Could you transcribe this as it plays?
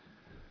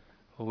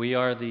We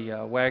are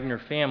the Wagner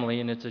family,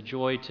 and it's a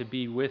joy to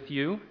be with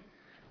you.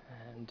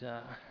 And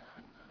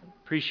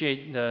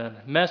appreciate the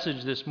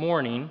message this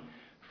morning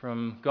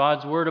from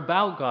God's Word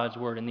about God's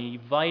Word and the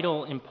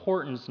vital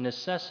importance,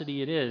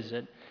 necessity it is.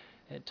 It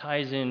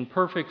ties in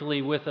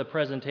perfectly with a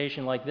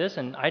presentation like this,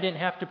 and I didn't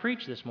have to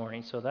preach this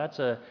morning, so that's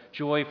a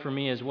joy for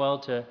me as well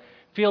to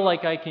feel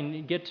like I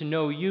can get to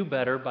know you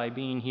better by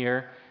being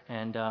here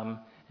and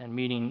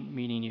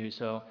meeting you.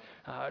 So.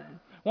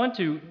 I want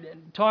to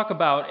talk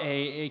about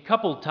a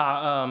couple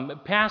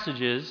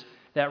passages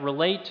that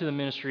relate to the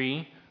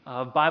ministry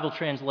of Bible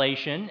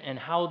translation and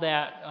how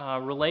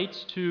that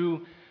relates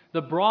to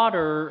the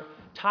broader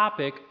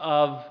topic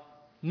of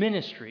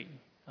ministry.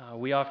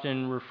 We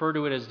often refer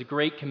to it as the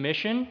Great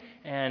Commission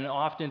and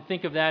often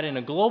think of that in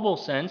a global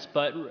sense,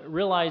 but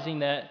realizing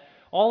that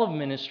all of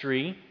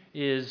ministry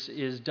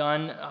is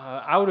done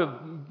out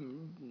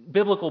of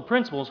biblical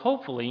principles,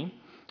 hopefully,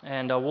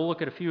 and we'll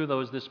look at a few of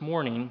those this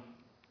morning.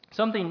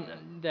 Something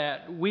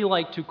that we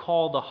like to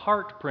call the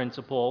heart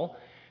principle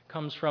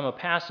comes from a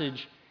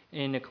passage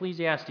in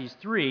Ecclesiastes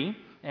 3,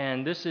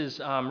 and this is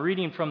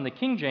reading from the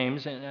King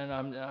James,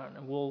 and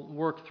we'll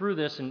work through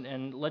this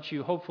and let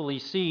you hopefully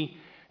see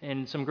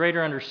in some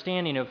greater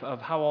understanding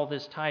of how all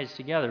this ties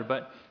together.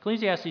 But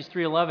Ecclesiastes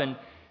 3:11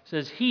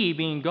 says, "He,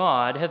 being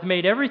God, hath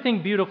made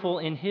everything beautiful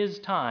in His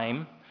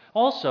time.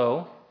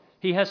 Also,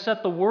 He has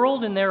set the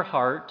world in their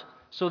heart,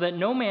 so that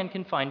no man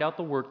can find out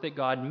the work that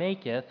God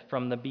maketh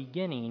from the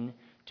beginning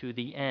to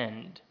the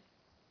end."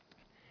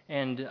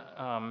 And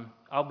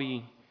I'll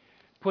be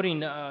putting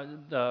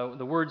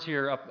the words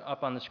here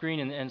up on the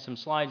screen and some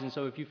slides. And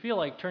so if you feel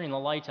like turning the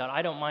lights out,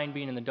 I don't mind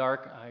being in the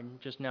dark. I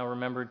just now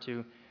remembered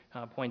to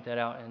point that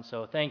out. And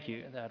so thank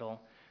you. That'll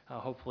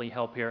hopefully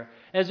help here.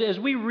 As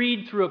we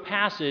read through a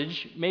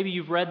passage, maybe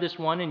you've read this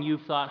one and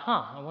you've thought,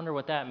 I wonder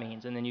what that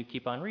means. And then you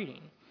keep on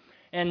reading.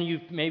 And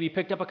you've maybe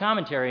picked up a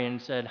commentary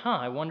and said,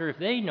 I wonder if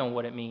they know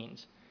what it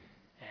means.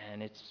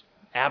 And it's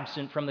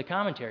absent from the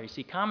commentary.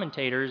 See,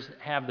 commentators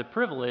have the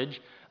privilege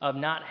of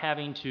not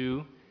having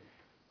to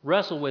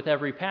wrestle with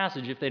every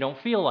passage if they don't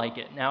feel like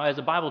it. Now, as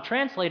a Bible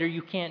translator,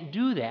 you can't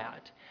do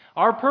that.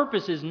 Our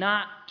purpose is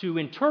not to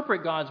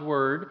interpret God's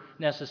Word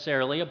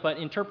necessarily, but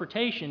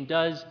interpretation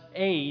does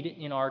aid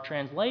in our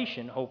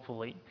translation,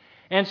 hopefully.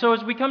 And so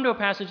as we come to a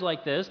passage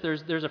like this,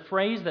 there's a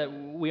phrase that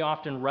we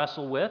often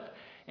wrestle with,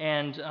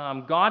 and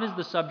God is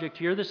the subject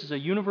here. This is a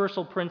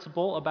universal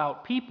principle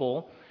about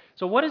people.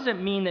 So what does it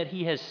mean that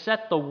He has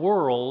set the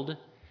world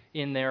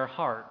in their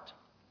heart?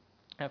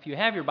 Now, if you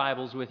have your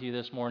Bibles with you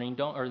this morning,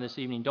 this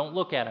evening, don't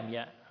look at them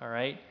yet, all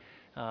right?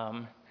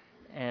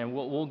 And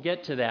we'll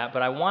get to that.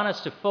 But I want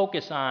us to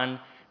focus on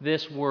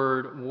this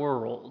word,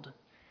 world.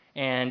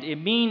 And it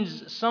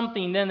means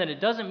something then that it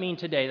doesn't mean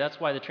today. That's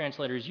why the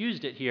translators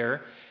used it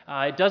here.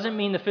 It doesn't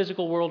mean the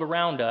physical world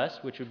around us,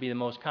 which would be the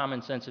most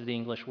common sense of the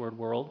English word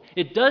world.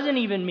 It doesn't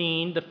even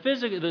mean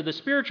the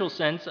spiritual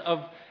sense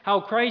of how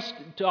Christ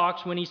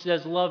talks when He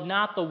says, "Love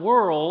not the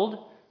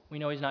world." We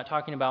know He's not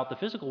talking about the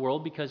physical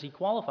world because He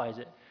qualifies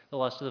it. The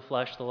lust of the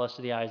flesh, the lust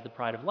of the eyes, the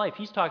pride of life.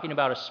 He's talking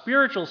about a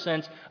spiritual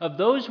sense of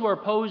those who are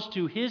opposed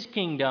to His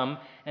kingdom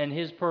and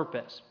His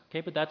purpose.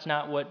 Okay, but that's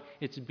not what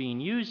it's being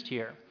used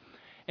here.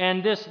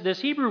 And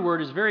this Hebrew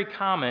word is very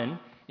common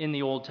in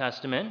the Old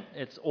Testament.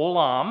 It's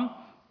olam.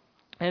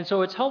 And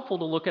so it's helpful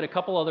to look at a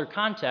couple other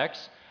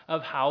contexts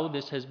of how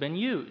this has been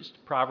used.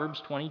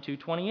 Proverbs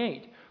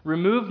 22:28.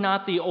 "Remove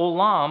not the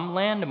olam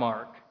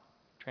landmark,"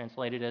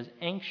 translated as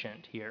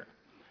ancient here,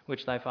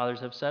 "which thy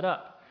fathers have set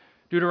up."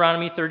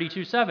 Deuteronomy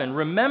 32:7.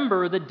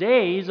 "Remember the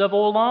days of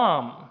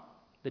olam,"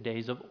 the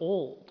days of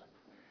old.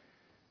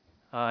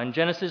 In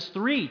Genesis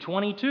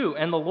 3:22,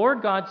 "And the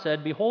Lord God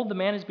said, Behold, the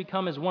man is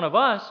become as one of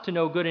us, to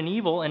know good and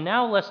evil, and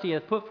now lest he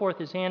hath put forth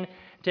his hand,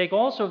 take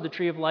also of the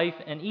tree of life,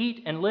 and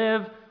eat, and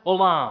live,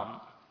 olam,"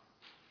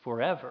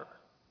 forever.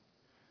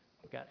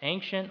 We've got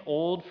ancient,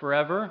 old,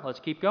 forever. Let's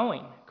keep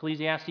going.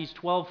 Ecclesiastes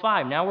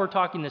 12:5. Now we're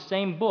talking the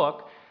same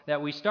book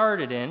that we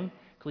started in,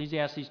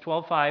 Ecclesiastes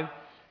 12:5.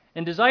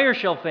 "And desire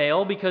shall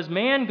fail, because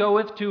man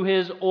goeth to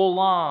his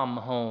olam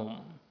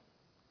home,"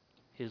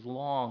 his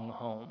long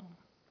home.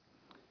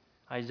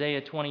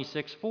 Isaiah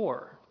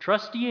 26:4.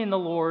 "Trust ye in the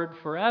Lord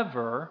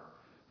forever,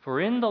 for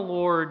in the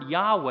Lord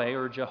Yahweh,"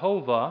 or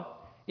Jehovah,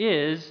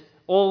 "is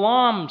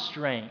olam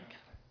strength."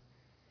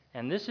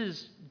 And this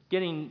is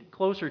getting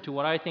closer to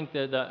what I think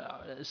the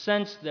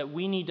sense that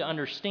we need to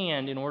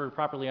understand in order to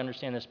properly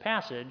understand this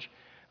passage.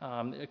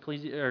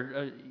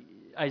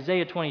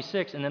 Isaiah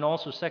 26, and then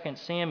also 2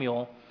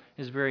 Samuel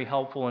is very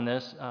helpful in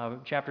this.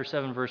 Chapter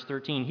 7, verse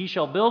 13. "He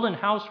shall build an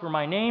house for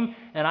my name,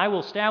 and I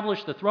will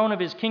establish the throne of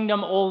his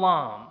kingdom,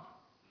 olam."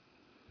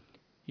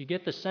 You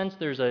get the sense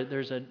there's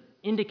an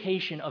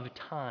indication of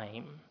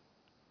time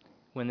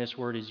when this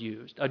word is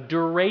used, a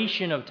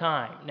duration of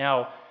time.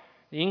 Now,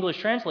 the English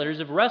translators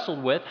have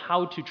wrestled with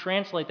how to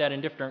translate that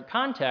in different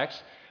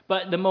contexts,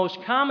 but the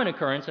most common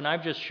occurrence, and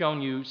I've just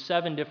shown you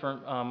 7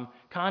 different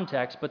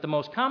contexts, but the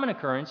most common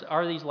occurrence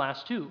are these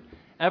last two,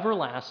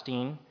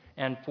 everlasting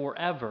and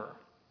forever.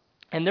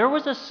 And there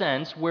was a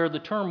sense where the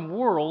term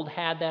world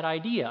had that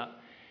idea.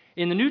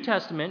 In the New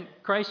Testament,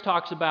 Christ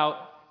talks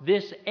about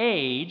this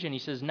age, and he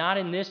says, not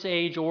in this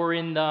age or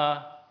in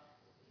the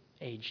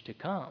age to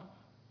come.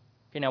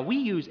 Okay, now we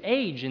use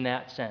age in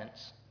that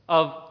sense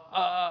of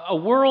a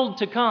world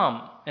to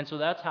come. And so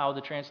that's how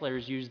the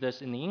translators use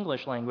this in the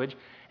English language.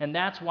 And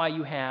that's why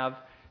you have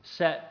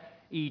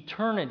set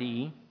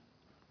the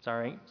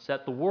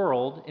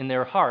world in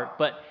their heart.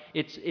 But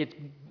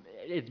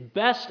it's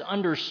best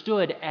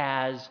understood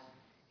as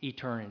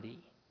eternity,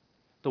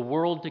 the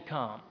world to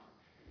come,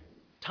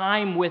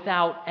 time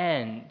without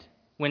end.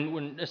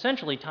 When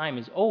essentially time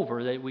is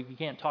over, that we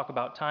can't talk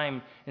about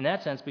time in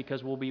that sense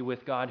because we'll be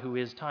with God who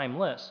is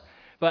timeless.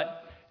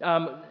 But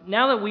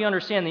now that we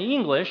understand the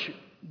English,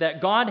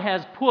 that God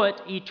has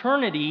put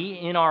eternity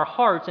in our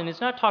hearts, and it's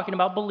not talking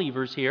about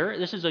believers here.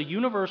 This is a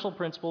universal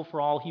principle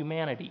for all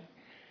humanity.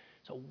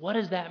 So what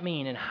does that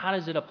mean, and how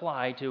does it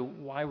apply to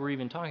why we're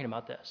even talking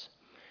about this?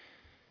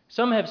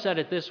 Some have said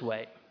it this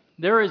way: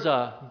 there is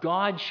a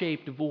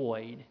God-shaped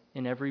void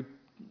in every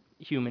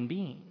human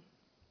being.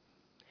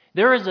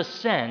 There is a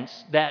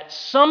sense that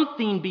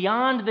something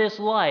beyond this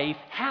life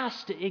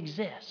has to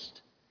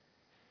exist.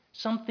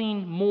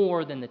 Something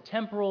more than the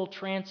temporal,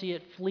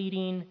 transient,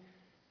 fleeting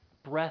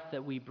breath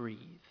that we breathe.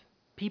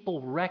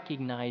 People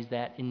recognize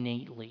that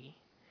innately.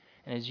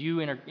 And as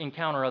you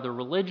encounter other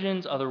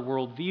religions, other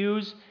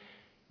worldviews,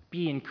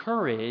 be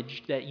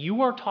encouraged that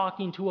you are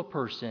talking to a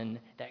person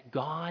that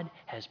God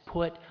has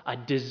put a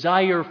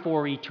desire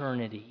for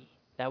eternity.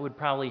 That would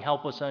probably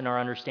help us in our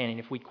understanding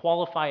if we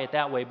qualify it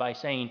that way by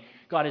saying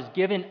God has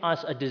given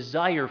us a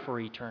desire for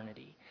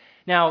eternity.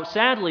 Now,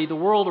 sadly, the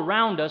world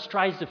around us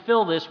tries to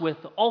fill this with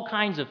all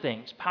kinds of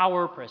things: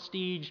 power,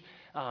 prestige,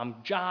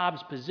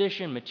 jobs,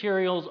 position,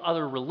 materials,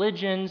 other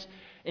religions,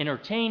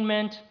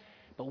 entertainment.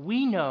 But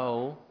we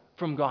know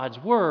from God's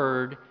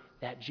Word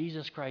that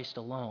Jesus Christ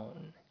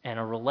alone and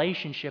a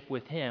relationship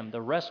with Him,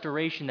 the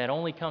restoration that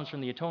only comes from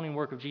the atoning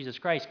work of Jesus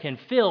Christ, can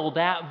fill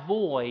that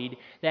void,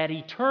 that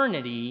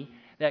eternity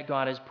that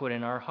God has put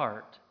in our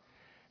heart.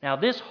 Now,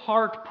 this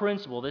heart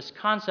principle, this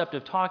concept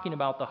of talking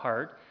about the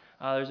heart,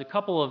 there's a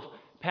couple of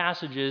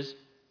passages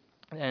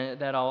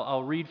that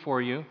I'll read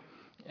for you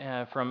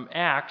from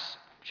Acts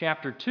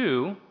chapter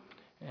 2.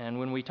 And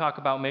when we talk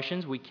about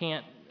missions, we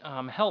can't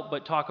help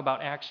but talk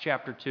about Acts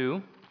chapter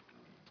 2.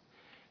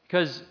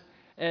 Because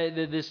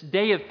this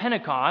day of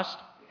Pentecost,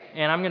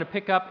 and I'm going to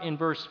pick up in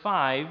verse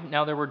 5,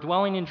 now there were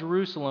dwelling in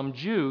Jerusalem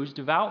Jews,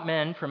 devout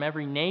men from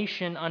every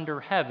nation under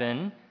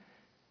heaven.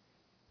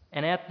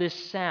 And at this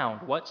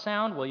sound, what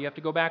sound? Well, you have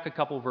to go back a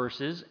couple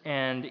verses,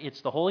 and it's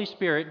the Holy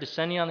Spirit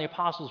descending on the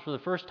apostles for the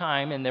first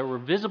time, and there were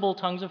visible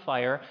tongues of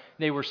fire.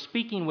 They were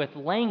speaking with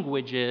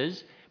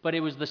languages, but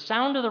it was the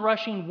sound of the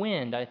rushing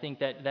wind, I think,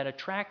 that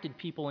attracted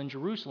people in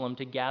Jerusalem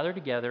to gather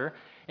together.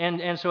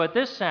 And so at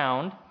this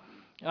sound,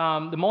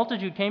 the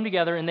multitude came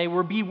together, and they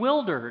were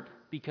bewildered,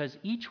 because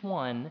each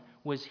one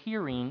was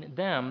hearing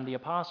them, the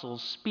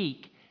apostles,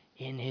 speak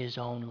in his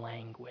own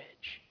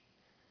language.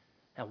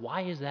 Now,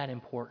 why is that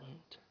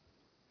important?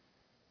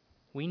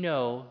 We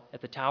know at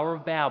the Tower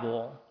of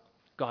Babel,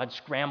 God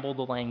scrambled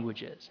the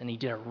languages, and He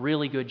did a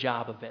really good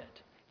job of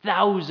it.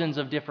 Thousands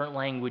of different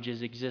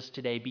languages exist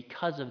today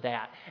because of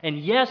that. And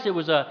yes, it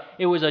was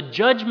a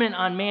judgment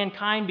on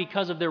mankind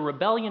because of their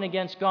rebellion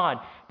against God.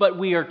 But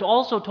we are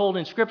also told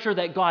in Scripture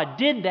that God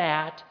did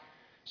that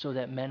so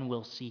that men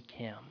will seek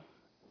Him.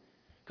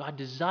 God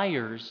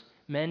desires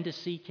men to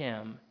seek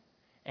Him,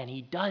 and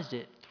He does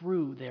it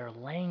through their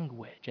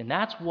language. And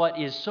that's what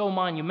is so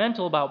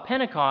monumental about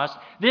Pentecost.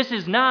 This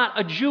is not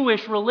a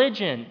Jewish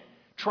religion.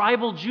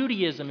 Tribal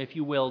Judaism, if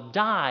you will,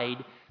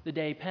 died the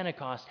day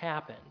Pentecost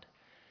happened.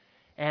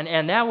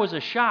 And that was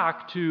a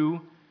shock to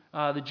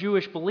the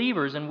Jewish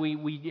believers. And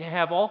we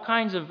have all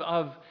kinds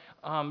of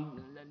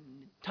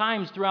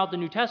times throughout the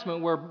New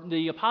Testament where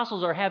the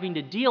apostles are having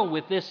to deal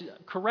with this,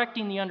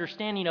 correcting the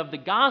understanding of the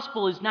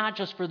gospel is not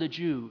just for the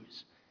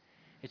Jews.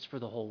 It's for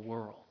the whole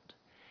world.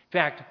 In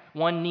fact,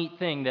 one neat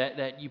thing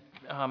that you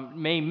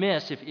may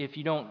miss if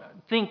you don't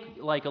think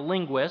like a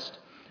linguist,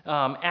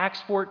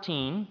 Acts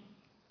 14,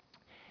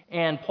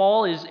 and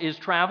Paul is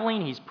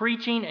traveling, he's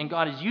preaching, and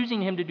God is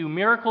using him to do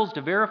miracles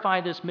to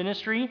verify this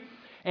ministry,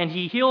 and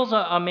he heals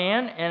a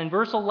man, and in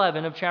verse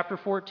 11 of chapter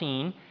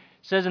 14, it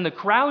says, "And the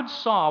crowd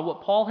saw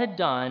what Paul had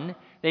done,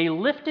 they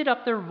lifted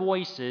up their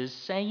voices,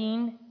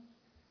 saying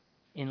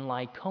in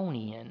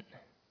Lycaonian."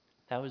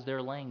 That was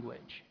their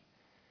language.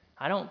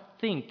 I don't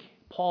think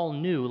Paul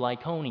knew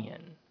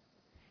Lycaonian.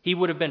 He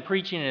would have been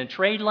preaching in a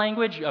trade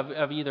language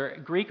of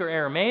either Greek or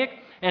Aramaic.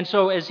 And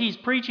so as he's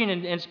preaching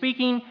and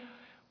speaking,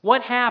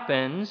 what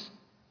happens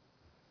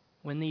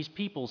when these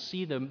people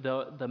see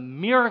the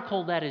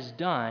miracle that is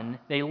done?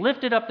 They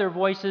lifted up their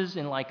voices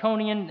in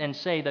Lycaonian and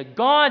say, "The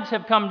gods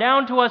have come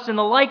down to us in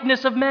the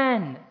likeness of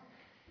men."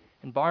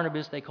 And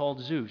Barnabas they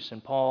called Zeus,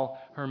 and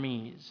Paul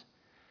Hermes.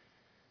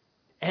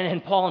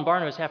 And Paul and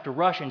Barnabas have to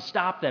rush and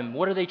stop them.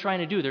 What are they trying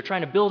to do? They're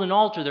trying to build an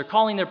altar. They're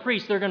calling their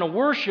priests. They're going to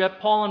worship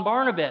Paul and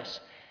Barnabas.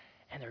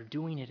 And they're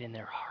doing it in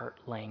their heart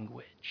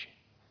language.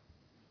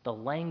 the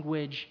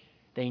language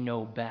they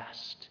know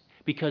best.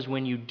 Because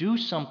when you do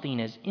something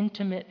as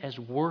intimate as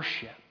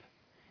worship,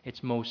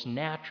 it's most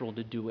natural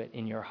to do it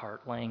in your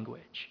heart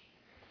language.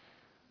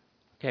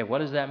 Okay, what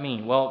does that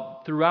mean?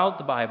 Well, throughout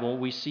the Bible,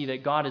 we see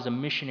that God is a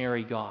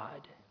missionary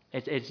God.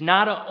 It's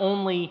not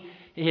only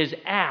his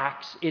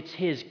acts, it's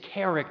his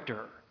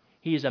character.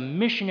 He is a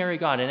missionary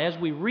God. And as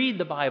we read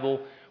the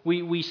Bible,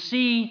 we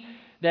see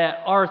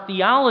that our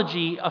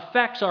theology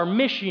affects our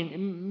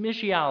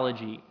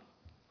missiology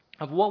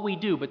of what we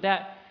do. But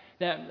that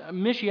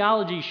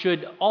missiology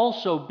should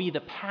also be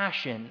the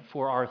passion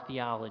for our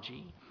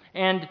theology.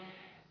 And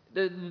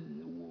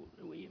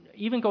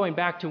even going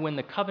back to when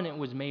the covenant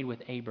was made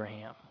with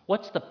Abraham,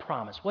 what's the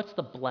promise? What's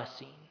the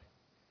blessing?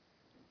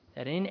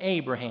 That in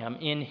Abraham,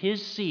 in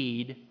his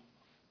seed,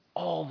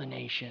 all the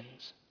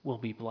nations will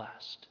be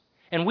blessed.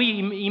 And we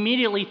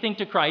immediately think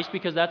to Christ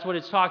because that's what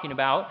it's talking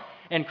about,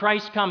 and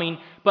Christ coming.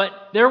 But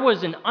there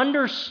was an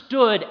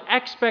understood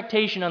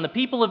expectation on the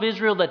people of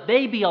Israel that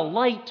they be a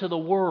light to the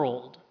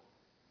world,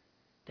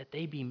 that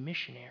they be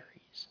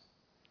missionaries,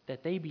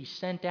 that they be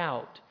sent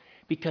out,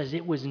 because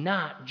it was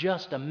not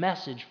just a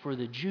message for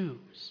the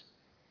Jews.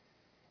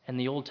 And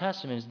the Old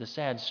Testament is the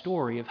sad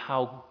story of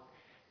how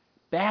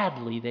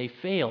badly they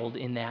failed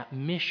in that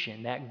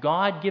mission, that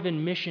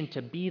God-given mission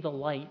to be the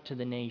light to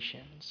the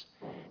nations.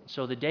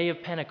 So the day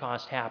of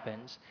Pentecost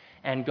happens,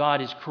 and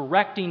God is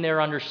correcting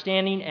their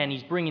understanding, and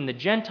he's bringing the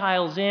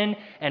Gentiles in,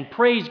 and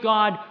praise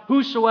God,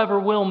 whosoever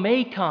will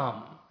may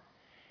come.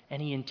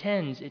 And he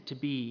intends it to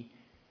be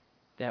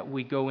that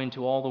we go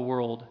into all the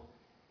world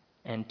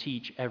and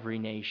teach every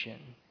nation,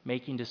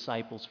 making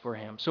disciples for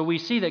him. So we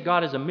see that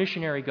God is a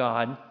missionary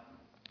God,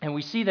 and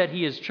we see that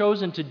he has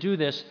chosen to do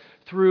this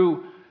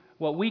through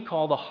what we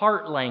call the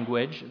heart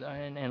language,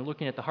 and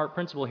looking at the heart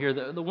principle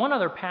here. The one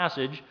other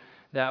passage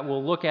that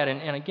we'll look at,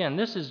 and again,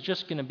 this is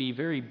just going to be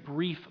very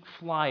brief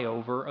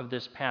flyover of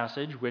this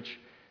passage, which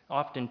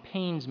often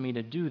pains me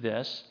to do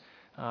this,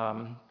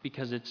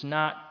 because it's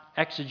not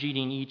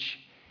exegeting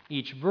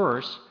each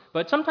verse,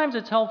 but sometimes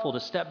it's helpful to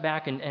step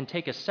back and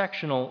take a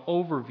sectional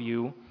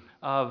overview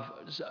of,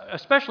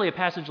 especially a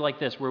passage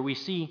like this, where we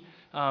see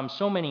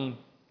so many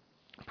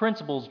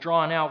principles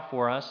drawn out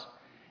for us,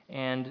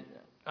 and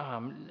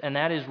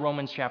that is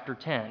Romans chapter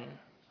 10.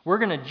 We're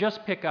going to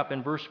just pick up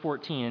in verse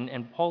 14,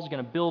 and Paul's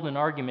going to build an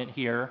argument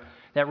here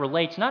that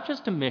relates not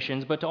just to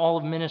missions, but to all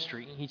of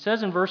ministry. He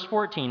says in verse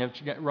 14 of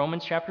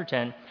Romans chapter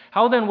 10,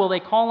 "How then will they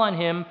call on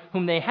him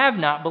whom they have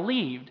not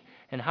believed?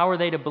 And how are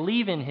they to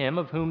believe in him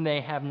of whom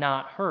they have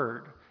not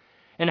heard?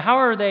 And how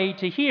are they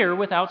to hear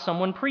without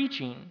someone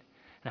preaching?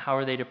 And how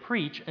are they to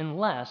preach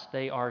unless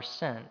they are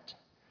sent?"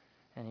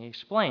 And he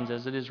explains,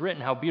 as it is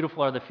written, how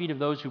beautiful are the feet of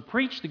those who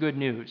preach the good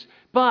news.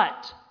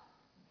 But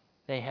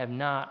they have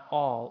not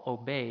all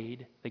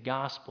obeyed the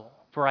gospel.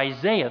 For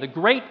Isaiah, the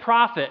great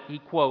prophet, he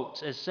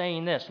quotes as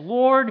saying this,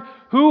 "Lord,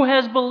 who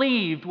has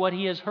believed what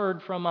he has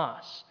heard from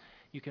us?"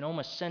 You can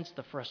almost sense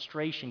the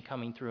frustration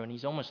coming through, and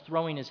he's almost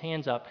throwing his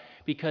hands up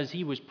because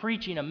he was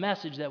preaching a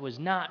message that was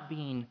not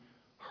being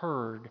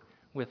heard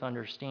with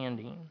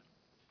understanding.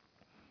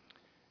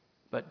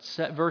 But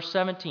verse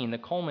 17, the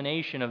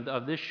culmination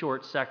of this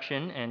short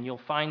section, and you'll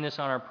find this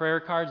on our prayer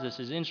cards. This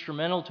is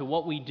instrumental to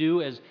what we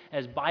do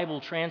as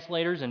Bible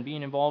translators and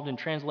being involved in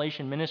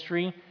translation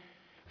ministry.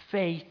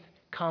 Faith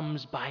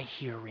comes by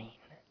hearing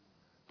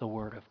the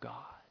Word of God.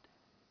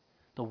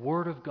 The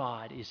Word of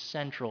God is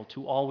central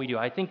to all we do.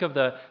 I think of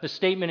the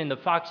statement in the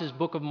Fox's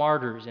Book of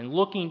Martyrs, and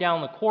looking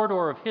down the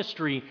corridor of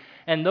history,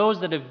 and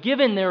those that have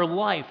given their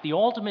life, the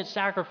ultimate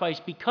sacrifice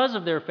because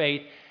of their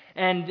faith.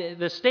 And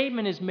the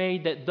statement is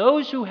made that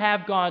those who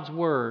have God's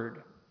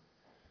Word,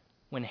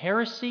 when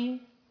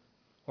heresy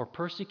or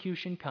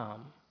persecution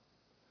come,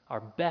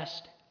 are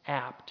best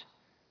apt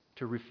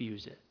to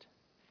refuse it.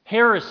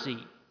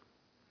 Heresy.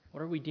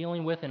 What are we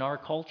dealing with in our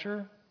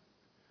culture?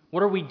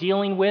 What are we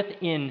dealing with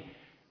in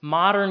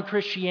modern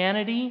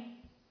Christianity?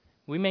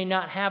 We may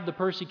not have the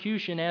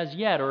persecution as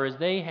yet or as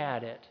they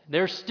had it.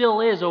 There still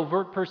is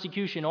overt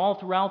persecution all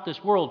throughout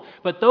this world.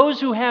 But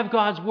those who have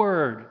God's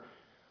Word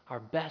are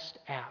best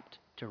apt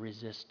to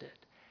resist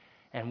it.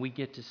 And we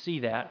get to see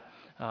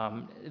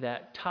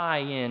that tie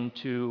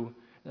into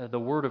the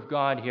Word of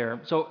God here.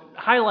 So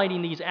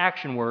highlighting these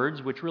action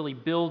words, which really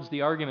builds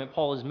the argument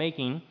Paul is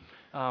making,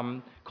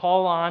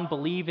 call on,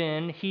 believe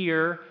in,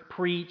 hear,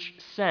 preach,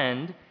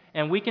 send.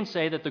 And we can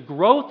say that the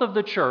growth of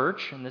the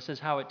church, and this is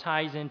how it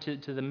ties into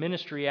the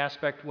ministry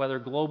aspect, whether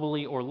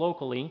globally or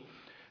locally,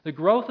 the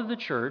growth of the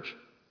church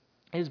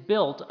is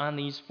built on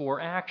these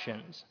four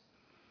actions.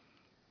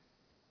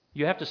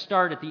 You have to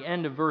start at the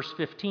end of verse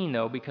 15,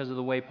 though, because of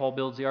the way Paul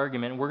builds the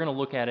argument. We're going to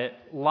look at it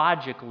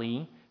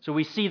logically. So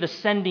we see the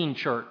sending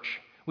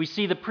church. We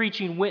see the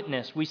preaching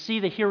witness. We see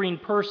the hearing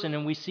person,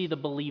 and we see the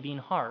believing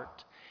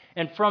heart.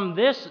 And from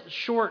this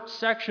short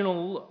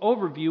sectional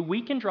overview,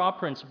 we can draw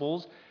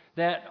principles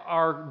that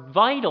are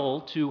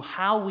vital to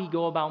how we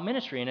go about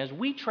ministry. And as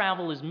we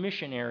travel as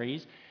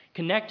missionaries,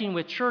 connecting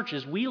with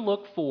churches, we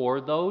look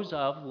for those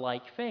of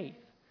like faith,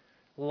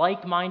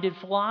 like-minded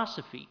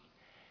philosophy.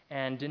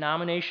 And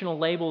denominational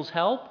labels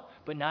help,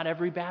 but not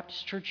every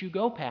Baptist church you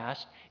go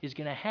past is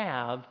going to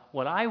have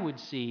what I would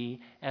see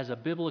as a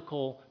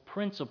biblical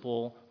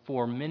principle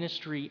for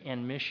ministry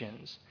and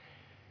missions.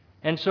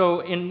 And so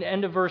in the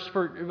end of verse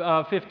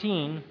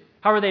 15,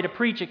 how are they to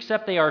preach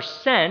except they are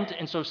sent?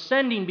 And so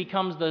sending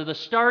becomes the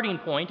starting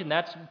point, and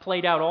that's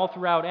played out all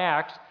throughout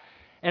Acts.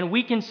 And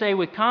we can say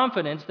with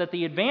confidence that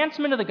the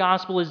advancement of the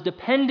gospel is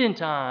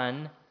dependent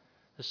on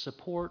the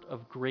support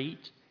of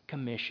Great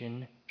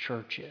Commission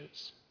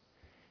churches.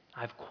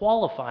 I've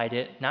qualified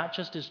it not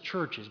just as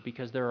churches,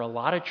 because there are a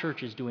lot of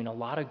churches doing a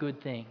lot of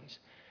good things,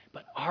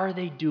 but are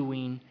they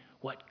doing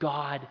what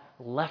God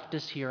left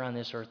us here on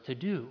this earth to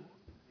do?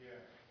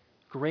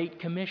 Great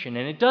Commission.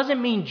 And it doesn't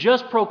mean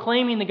just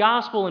proclaiming the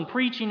gospel and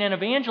preaching and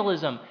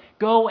evangelism.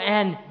 Go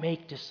and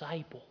make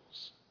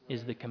disciples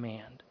is the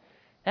command.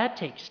 That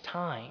takes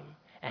time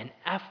and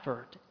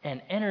effort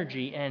and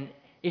energy, and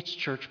it's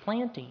church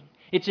planting.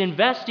 It's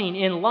investing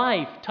in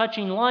life,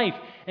 touching life,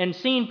 and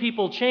seeing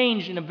people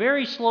change in a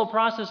very slow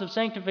process of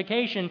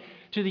sanctification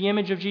to the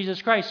image of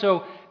Jesus Christ.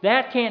 So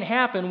that can't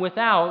happen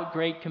without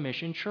Great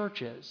Commission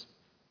churches.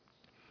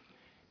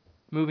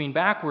 Moving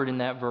backward in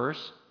that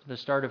verse, the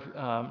start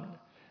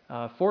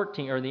of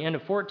 14, or the end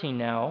of 14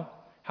 now,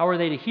 how are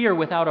they to hear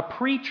without a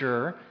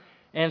preacher?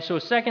 And so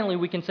secondly,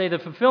 we can say the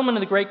fulfillment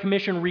of the Great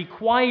Commission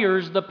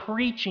requires the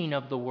preaching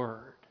of the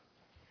Word.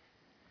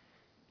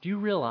 Do you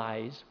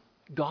realize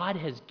God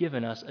has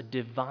given us a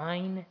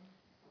divine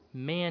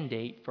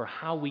mandate for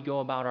how we go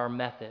about our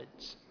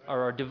methods,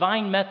 or our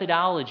divine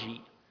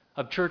methodology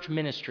of church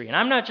ministry? And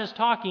I'm not just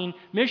talking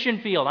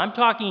mission field. I'm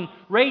talking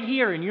right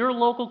here in your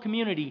local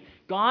community.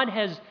 God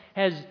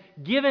has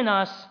given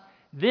us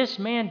this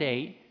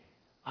mandate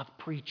of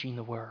preaching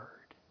the Word.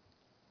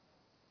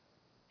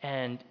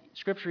 And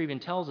Scripture even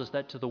tells us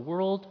that to the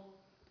world,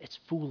 it's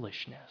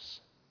foolishness.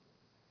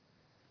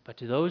 But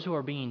to those who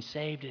are being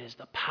saved, it is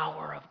the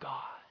power of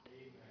God.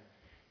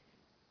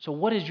 So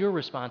what is your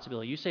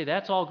responsibility? You say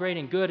that's all great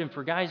and good, and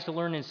for guys to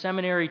learn in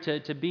seminary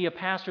to be a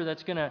pastor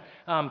that's going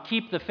to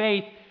keep the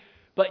faith,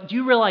 but do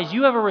you realize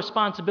you have a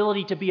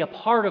responsibility to be a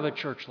part of a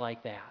church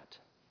like that?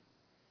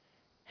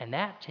 And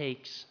that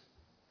takes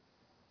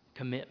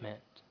commitment.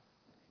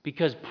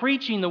 Because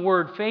preaching the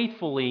Word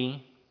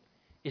faithfully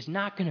is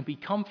not going to be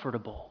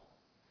comfortable.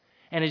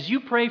 And as you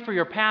pray for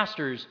your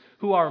pastors,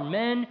 who are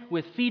men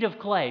with feet of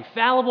clay,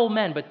 fallible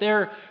men, but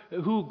they're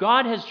who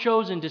God has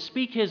chosen to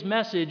speak His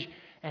message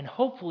and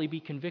hopefully be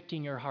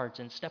convicting your hearts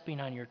and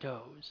stepping on your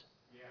toes.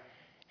 Yeah.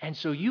 And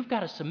so you've got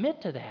to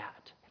submit to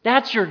that.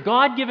 That's your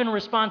God-given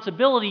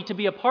responsibility to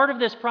be a part of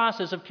this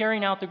process of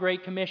carrying out the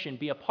Great Commission.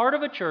 Be a part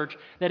of a church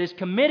that is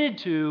committed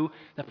to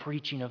the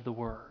preaching of the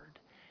Word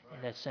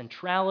and the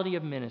centrality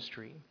of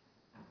ministry.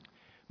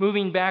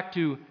 Moving back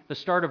to the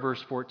start of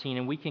verse 14,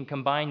 and we can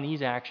combine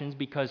these actions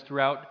because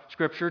throughout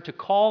Scripture, to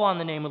call on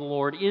the name of the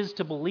Lord is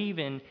to believe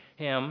in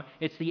Him.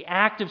 It's the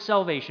act of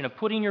salvation, of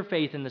putting your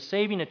faith in the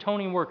saving,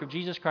 atoning work of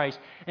Jesus Christ.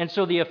 And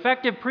so the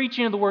effective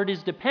preaching of the Word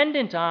is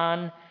dependent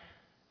on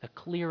the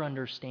clear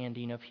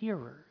understanding of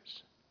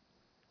hearers.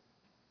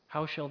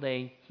 How shall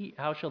they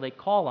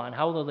call on?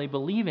 How will they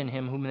believe in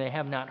Him whom they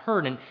have not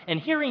heard? And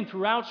hearing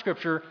throughout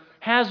Scripture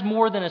has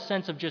more than a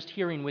sense of just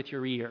hearing with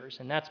your ears.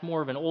 And that's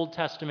more of an Old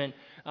Testament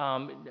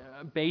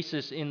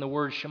basis in the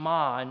word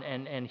Shema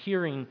and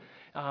hearing,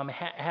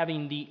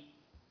 having the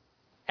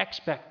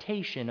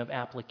expectation of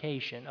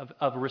application,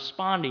 of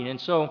responding.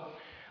 And so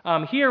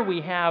here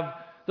we have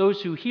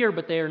those who hear,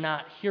 but they are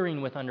not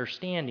hearing with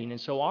understanding. And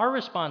so our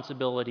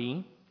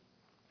responsibility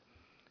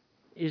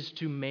is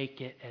to make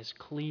it as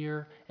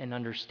clear and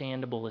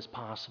understandable as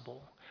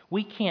possible.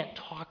 We can't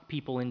talk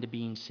people into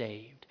being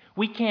saved.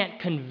 We can't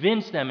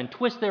convince them and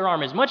twist their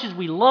arm. As much as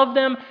we love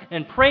them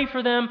and pray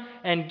for them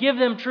and give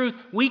them truth,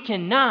 we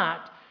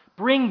cannot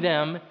bring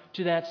them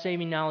to that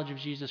saving knowledge of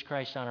Jesus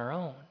Christ on our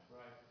own.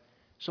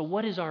 So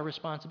what is our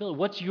responsibility?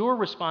 What's your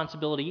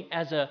responsibility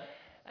as a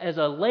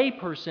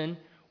layperson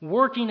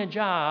working a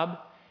job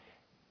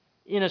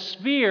in a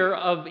sphere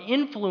of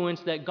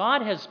influence that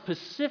God has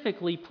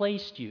specifically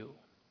placed you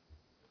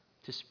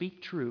to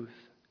speak truth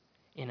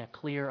in a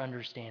clear,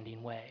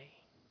 understanding way?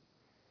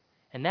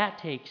 And that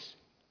takes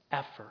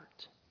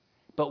effort.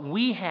 But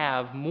we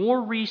have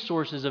more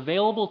resources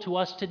available to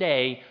us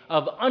today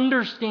of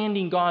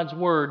understanding God's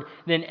Word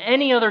than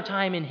any other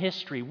time in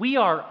history. We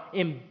have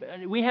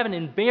an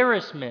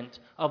embarrassment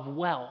of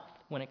wealth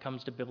when it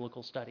comes to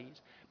biblical studies,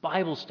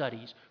 Bible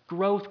studies,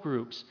 growth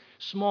groups,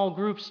 small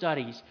group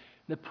studies,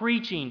 the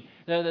preaching,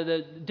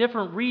 the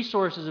different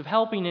resources of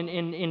helping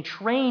in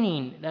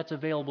training that's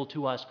available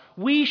to us.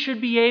 We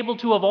should be able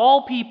to, of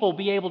all people,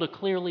 be able to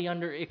clearly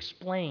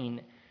explain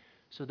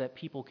so that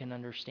people can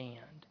understand.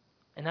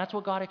 And that's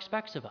what God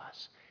expects of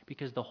us,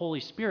 because the Holy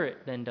Spirit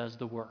then does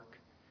the work.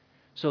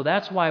 So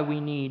that's why we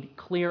need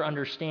clear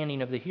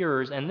understanding of the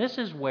hearers, and this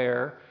is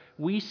where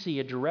we see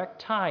a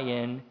direct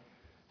tie-in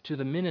to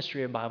the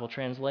ministry of Bible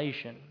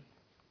translation.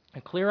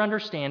 A clear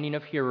understanding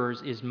of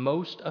hearers is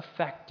most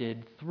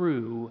affected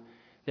through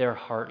their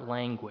heart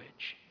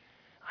language.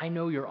 I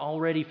know you're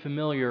already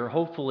familiar,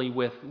 hopefully,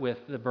 with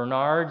the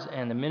Bernards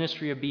and the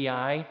ministry of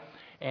BI,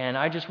 and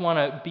I just want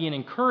to be an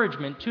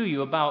encouragement to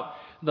you about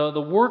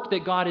the work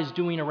that God is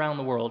doing around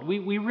the world.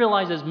 We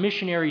realize as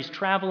missionaries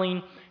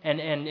traveling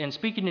and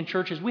speaking in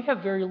churches, we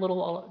have very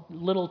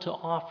little to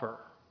offer.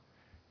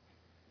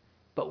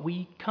 But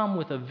we come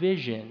with a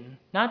vision,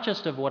 not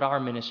just of what our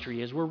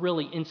ministry is, we're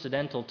really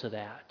incidental to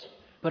that,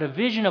 but a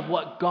vision of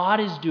what God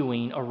is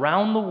doing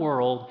around the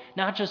world,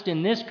 not just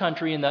in this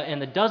country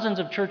and the dozens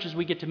of churches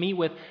we get to meet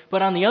with,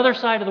 but on the other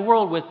side of the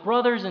world with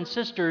brothers and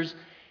sisters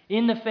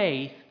in the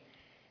faith.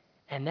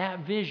 And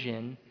that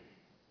vision,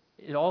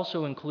 it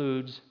also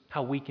includes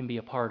how we can be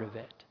a part of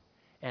it.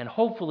 And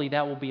hopefully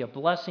that will be a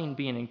blessing,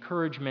 be an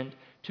encouragement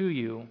to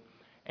you.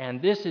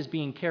 And this is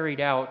being carried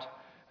out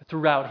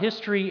throughout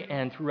history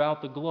and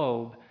throughout the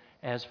globe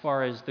as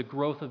far as the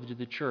growth of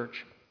the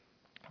church.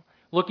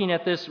 Looking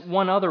at this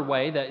one other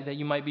way that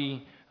you might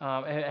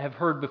have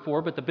heard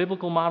before, but the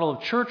biblical model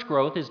of church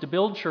growth is to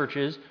build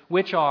churches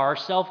which are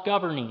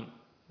self-governing.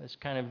 This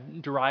kind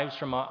of derives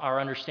from our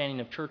understanding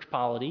of church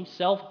polity.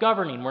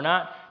 Self-governing. We're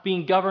not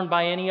being governed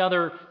by any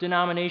other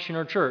denomination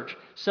or church.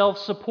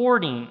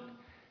 Self-supporting.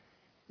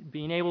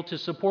 Being able to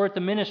support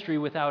the ministry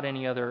without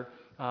any other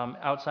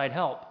outside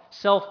help.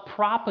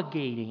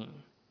 Self-propagating.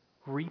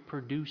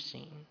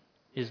 Reproducing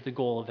is the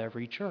goal of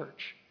every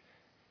church.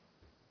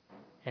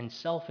 And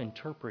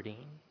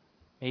self-interpreting,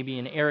 maybe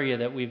an area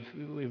that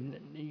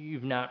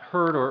you've not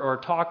heard or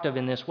talked of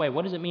in this way.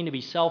 What does it mean to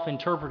be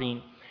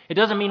self-interpreting? It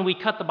doesn't mean we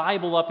cut the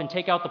Bible up and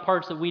take out the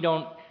parts that we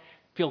don't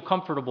feel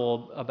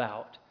comfortable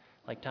about,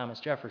 like Thomas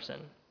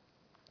Jefferson.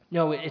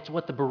 No, it's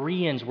what the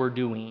Bereans were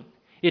doing.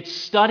 It's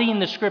studying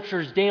the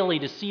Scriptures daily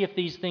to see if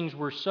these things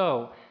were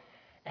so.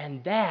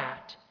 And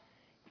that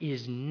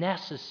is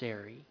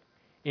necessary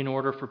in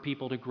order for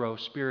people to grow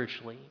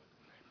spiritually.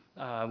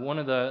 One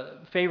of the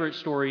favorite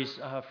stories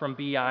from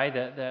BI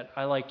that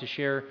I like to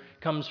share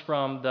comes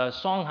from the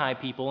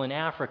Songhai people in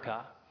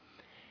Africa.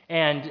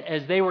 And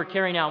as they were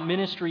carrying out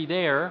ministry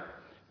there,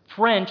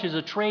 French is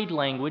a trade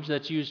language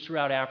that's used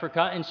throughout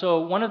Africa. And so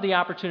one of the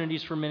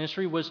opportunities for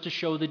ministry was to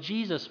show the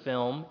Jesus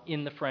film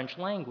in the French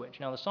language.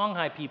 Now the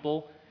Songhai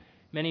people,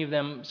 many of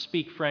them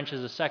speak French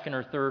as a second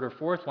or third or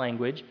fourth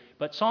language,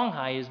 but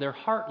Songhai is their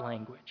heart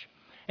language.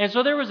 And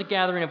so there was a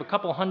gathering of a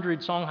couple hundred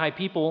Songhai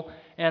people,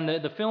 and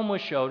the film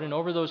was showed, and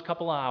over those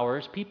couple of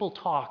hours, people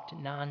talked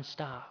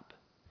nonstop.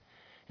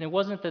 And it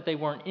wasn't that they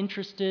weren't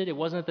interested, it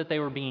wasn't that they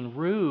were being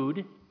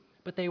rude,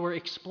 but they were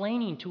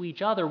explaining to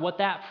each other what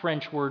that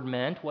French word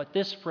meant, what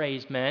this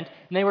phrase meant,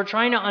 and they were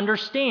trying to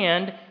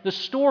understand the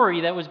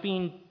story that was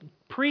being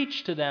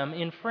preached to them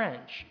in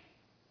French.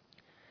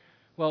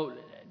 Well,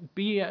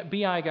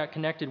 BI got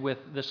connected with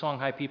the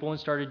Songhai people and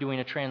started doing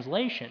a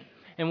translation.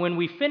 And when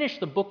we finished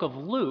the book of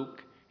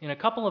Luke, in a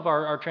couple of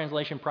our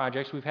translation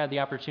projects, we've had the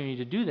opportunity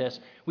to do this.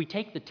 We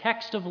take the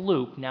text of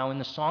Luke, now in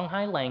the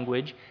Songhai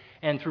language,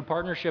 and through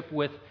partnership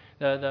with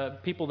the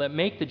people that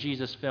make the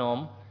Jesus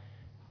film,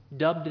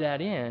 dubbed that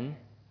in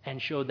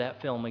and showed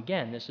that film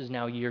again. This is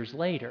now years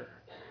later.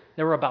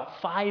 There were about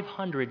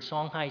 500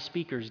 Songhai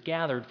speakers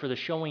gathered for the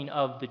showing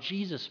of the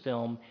Jesus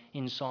film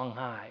in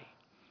Songhai.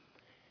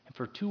 And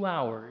for 2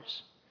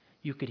 hours,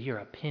 you could hear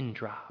a pin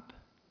drop.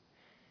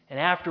 And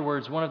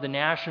afterwards, one of the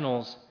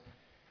nationals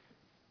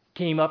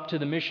came up to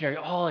the missionary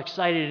all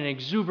excited and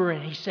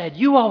exuberant. He said,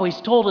 "You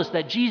always told us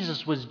that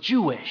Jesus was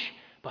Jewish,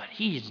 but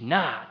he's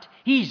not.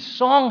 He's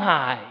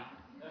Songhai."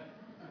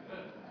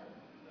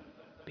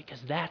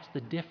 Because that's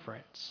the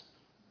difference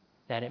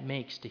that it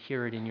makes to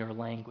hear it in your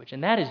language.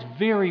 And that is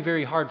very,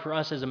 very hard for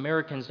us as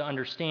Americans to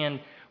understand,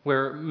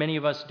 where many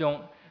of us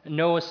don't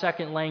know a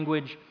second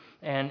language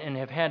and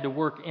have had to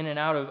work in and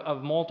out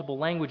of multiple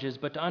languages,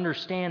 but to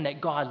understand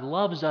that God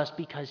loves us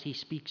because He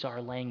speaks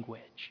our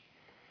language.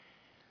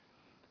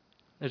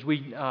 As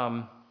we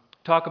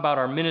talk about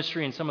our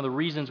ministry and some of the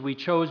reasons we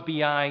chose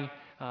BI,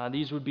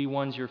 these would be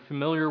ones you're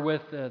familiar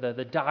with.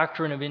 The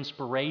doctrine of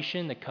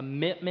inspiration, the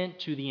commitment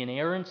to the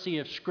inerrancy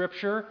of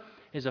Scripture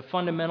is a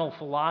fundamental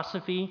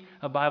philosophy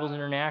of Bibles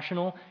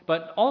International.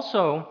 But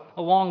also,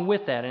 along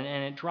with that, and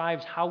it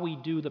drives how we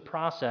do the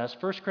process,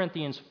 1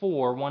 Corinthians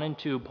 4, 1 and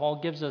 2, Paul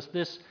gives us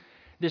this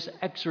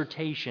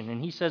exhortation.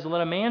 And he says,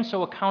 "Let a man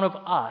so account of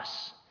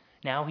us,"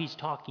 now he's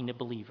talking to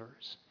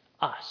believers,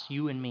 us,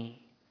 you and me,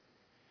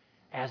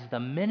 "as the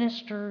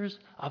ministers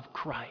of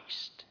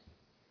Christ."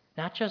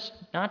 Not just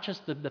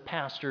the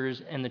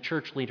pastors and the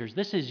church leaders.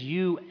 This is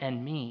you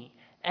and me,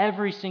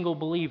 every single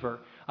believer.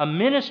 A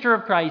minister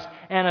of Christ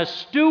and a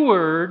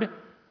steward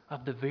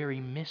of the very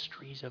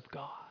mysteries of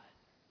God.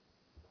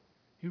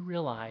 You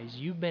realize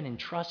you've been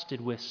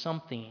entrusted with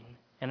something,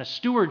 and a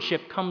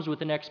stewardship comes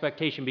with an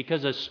expectation,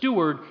 because a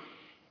steward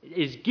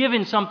is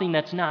given something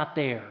that's not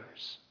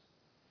theirs.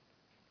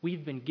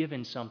 We've been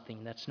given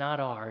something that's not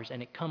ours,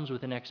 and it comes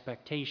with an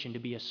expectation to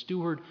be a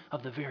steward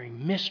of the very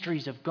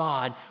mysteries of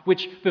God,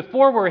 which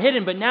before were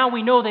hidden, but now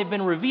we know they've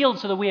been revealed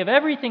so that we have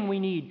everything we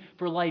need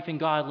for life and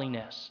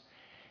godliness.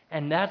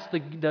 And that's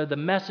the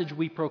message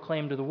we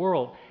proclaim to the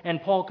world.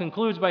 And Paul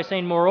concludes by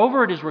saying,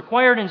 moreover, it is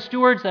required in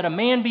stewards that a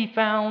man be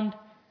found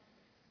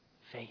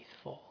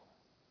faithful.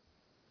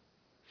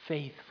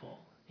 Faithful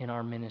in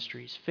our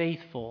ministries,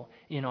 faithful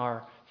in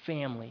our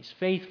families,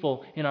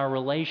 faithful in our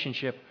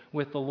relationship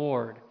with the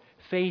Lord,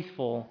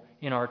 faithful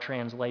in our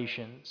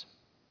translations.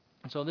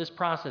 And so this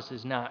process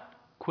is not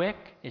quick,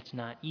 it's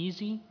not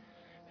easy,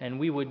 and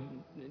we would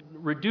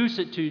reduce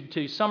it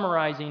to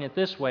summarizing it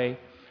this way,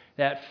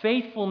 that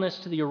faithfulness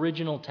to the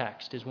original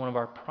text is one of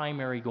our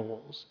primary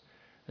goals.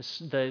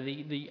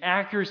 The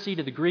accuracy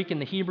to the Greek and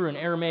the Hebrew and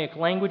Aramaic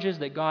languages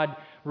that God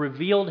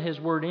revealed His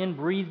Word in,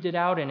 breathed it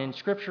out, and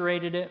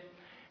inscripturated it.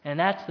 And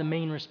that's the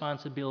main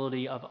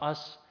responsibility of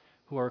us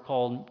who are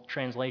called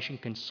translation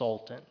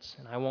consultants.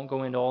 And I won't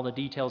go into all the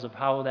details of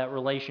how that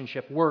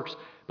relationship works.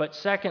 But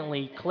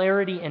secondly,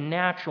 clarity and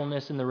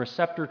naturalness in the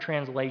receptor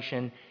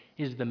translation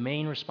is the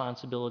main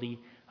responsibility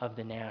of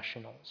the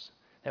nationals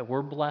that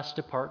we're blessed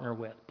to partner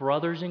with,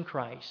 brothers in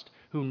Christ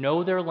who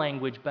know their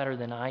language better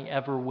than I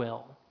ever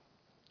will.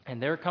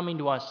 And they're coming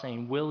to us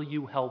saying, will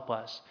you help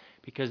us?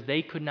 Because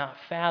they could not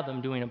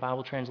fathom doing a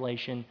Bible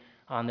translation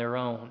on their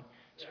own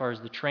as far as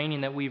the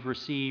training that we've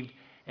received.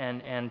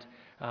 And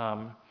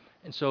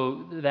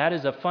so that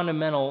is a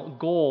fundamental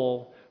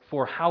goal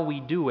for how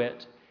we do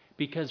it.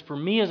 Because for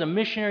me as a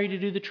missionary to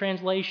do the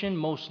translation,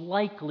 most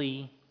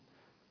likely,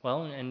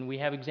 well, and we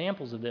have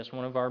examples of this.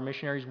 One of our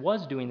missionaries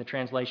was doing the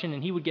translation,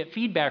 and he would get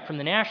feedback from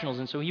the nationals.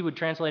 And so he would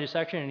translate a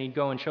section, and he'd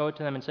go and show it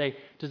to them and say,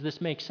 does this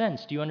make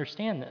sense? Do you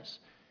understand this?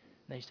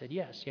 And they said,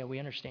 yes, we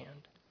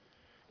understand.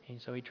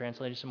 And so he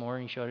translated some more,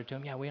 and he showed it to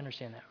them. Yeah, we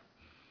understand that.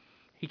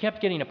 He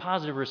kept getting a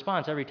positive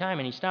response every time,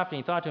 and he stopped and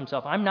he thought to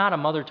himself, I'm not a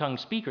mother tongue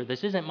speaker.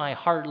 This isn't my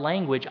heart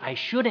language. I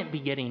shouldn't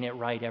be getting it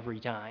right every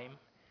time.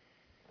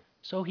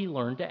 So he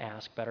learned to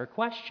ask better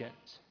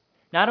questions.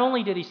 Not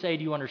only did he say,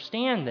 do you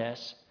understand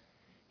this?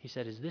 He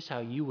said, is this how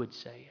you would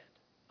say it?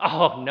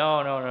 Oh,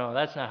 no,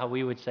 that's not how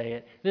we would say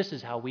it. This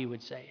is how we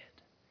would say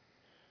it.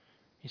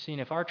 You see, and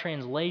if our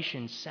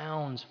translation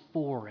sounds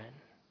foreign,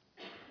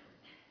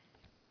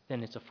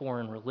 then it's a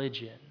foreign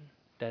religion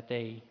that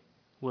they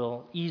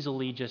will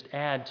easily just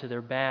add to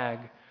their bag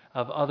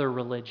of other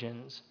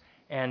religions.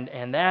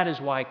 And that is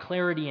why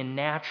clarity and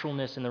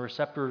naturalness in the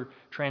receptor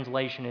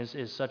translation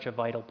is such a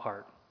vital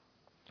part.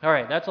 All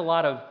right, that's a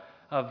lot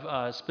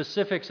of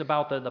specifics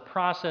about the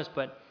process,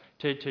 but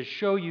to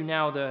show you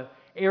now the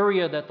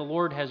area that the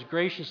Lord has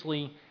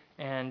graciously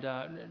and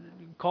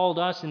called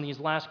us in these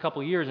last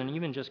couple years and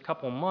even just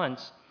couple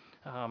months,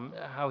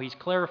 how He's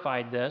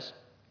clarified this.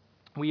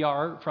 We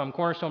are from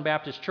Cornerstone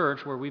Baptist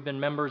Church, where we've been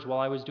members while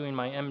I was doing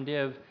my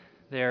MDiv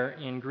there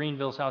in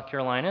Greenville, South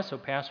Carolina. So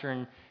Pastor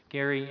and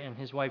Gary and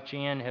his wife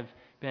Jan have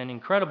been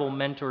incredible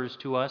mentors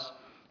to us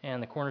and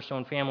the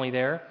Cornerstone family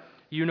there.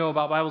 You know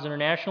about Bibles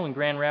International in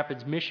Grand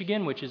Rapids,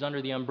 Michigan, which is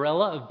under the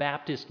umbrella of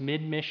Baptist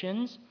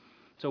Mid-Missions.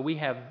 So we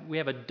have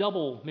a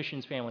double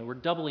missions family. We're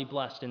doubly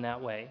blessed in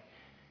that way,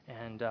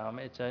 and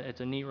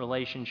it's a neat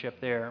relationship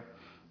there.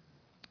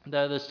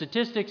 The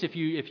statistics, if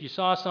you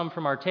saw some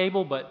from our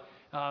table, but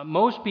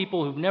most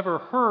people who've never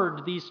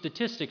heard these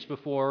statistics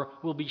before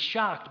will be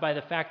shocked by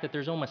the fact that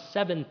there's almost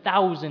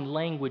 7,000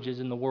 languages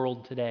in the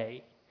world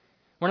today.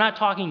 We're not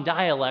talking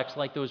dialects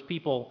like those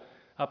people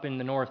up in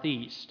the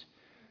Northeast,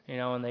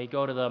 and they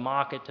go to the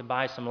market to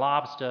buy some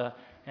lobster,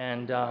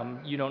 and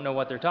you don't know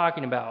what they're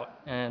talking about.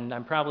 And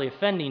I'm probably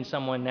offending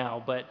someone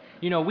now, but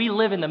we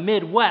live in the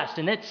Midwest,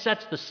 and it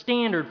sets the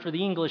standard for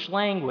the English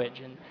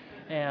language.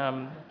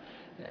 And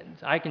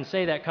I can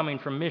say that coming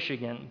from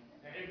Michigan.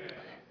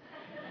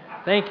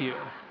 Thank you.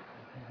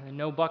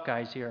 No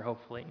Buckeyes here,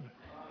 hopefully.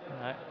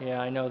 Yeah,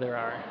 I know there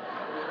are.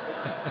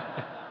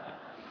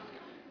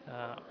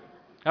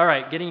 All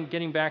right,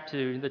 getting back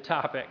to the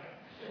topic.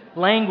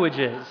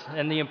 Languages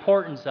and the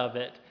importance of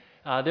it.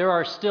 There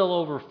are still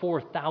over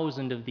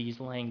 4,000 of these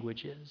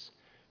languages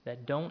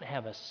that don't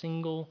have a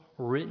single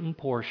written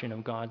portion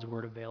of God's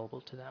Word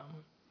available to them.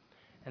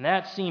 And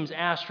that seems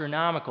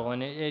astronomical,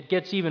 and it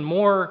gets even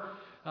more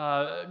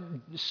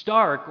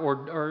stark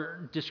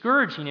or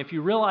discouraging if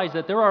you realize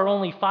that there are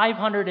only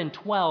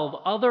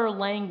 512 other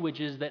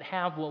languages that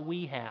have what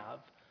we have,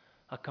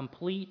 a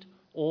complete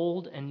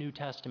Old and New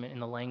Testament in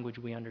the language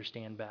we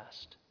understand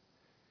best.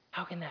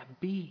 How can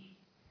that be?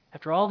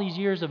 After all these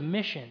years of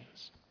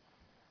missions,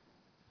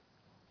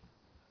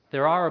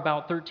 there are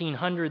about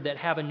 1,300 that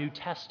have a New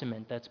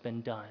Testament that's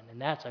been done,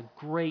 and that's a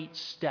great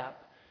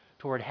step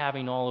toward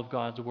having all of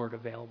God's Word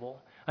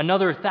available.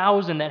 Another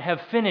 1,000 that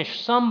have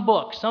finished some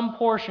book, some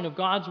portion of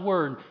God's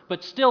Word,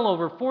 but still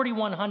over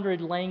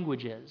 4,100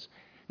 languages.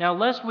 Now,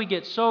 lest we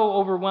get so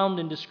overwhelmed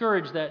and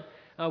discouraged that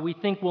we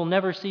think we'll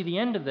never see the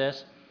end of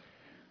this,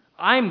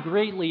 I'm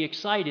greatly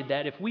excited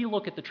that if we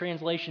look at the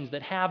translations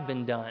that have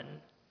been done,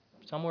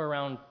 somewhere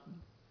around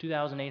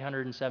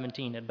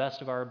 2,817, at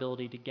best of our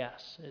ability to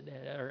guess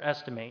or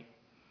estimate,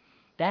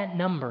 that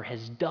number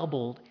has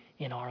doubled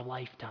in our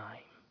lifetime.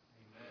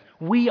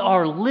 We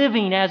are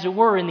living, as it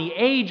were, in the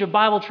age of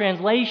Bible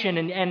translation,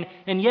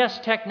 and yes,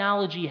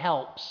 technology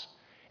helps.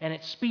 and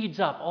it speeds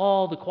up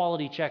all the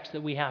quality checks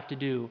that we have to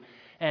do.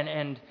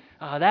 And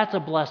that's a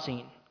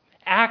blessing.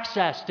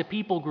 Access to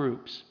people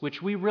groups,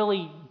 which we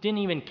really didn't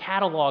even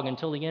catalog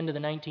until the end of the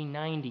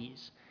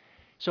 1990s.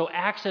 So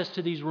access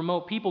to these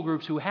remote people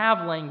groups who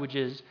have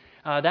languages,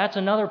 that's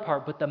another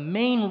part. But the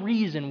main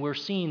reason we're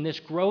seeing this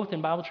growth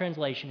in Bible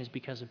translation is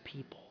because of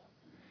people.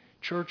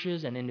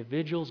 Churches and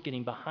individuals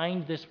getting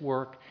behind this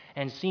work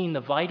and seeing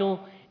the vital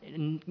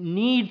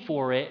need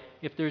for it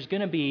if there's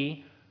going to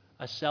be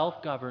a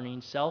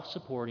self-governing,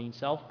 self-supporting,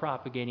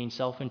 self-propagating,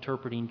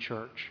 self-interpreting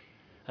church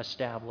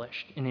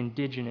established, an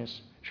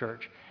indigenous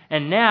church.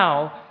 And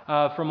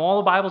now, from all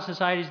the Bible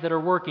societies that are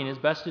working, as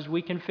best as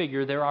we can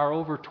figure, there are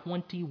over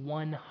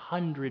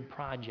 2,100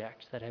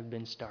 projects that have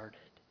been started.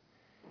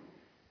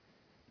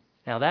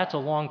 Now, that's a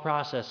long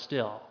process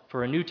still.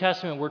 For a New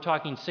Testament, we're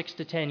talking 6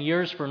 to 10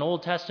 years. For an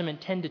Old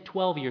Testament, 10 to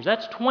 12 years.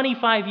 That's a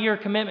 25-year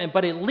commitment,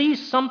 but at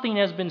least something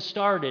has been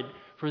started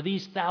for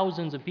these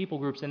thousands of people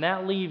groups, and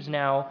that leaves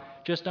now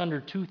just under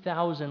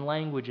 2,000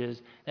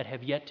 languages that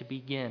have yet to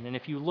begin. And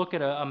if you look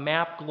at a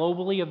map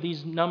globally of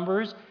these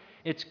numbers,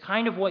 it's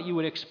kind of what you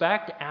would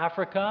expect.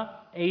 Africa,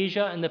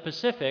 Asia, and the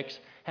Pacifics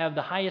have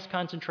the highest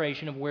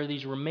concentration of where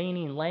these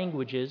remaining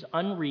languages,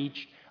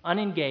 unreached,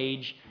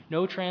 unengaged,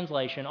 no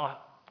translation,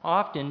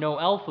 often no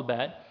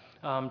alphabet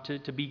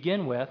to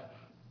begin with,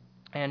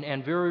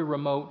 and very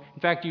remote.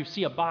 In fact, you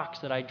see a box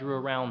that I drew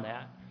around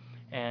that.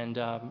 And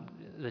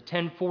the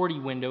 1040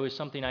 window is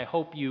something I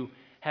hope you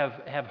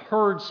have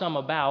heard some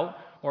about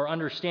or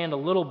understand a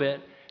little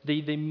bit,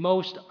 the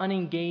most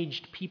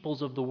unengaged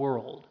peoples of the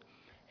world.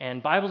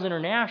 And Bibles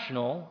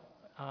International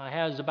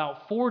has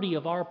about 40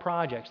 of our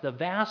projects. The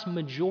vast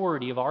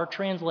majority of our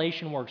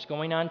translation works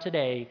going on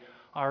today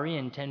are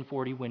in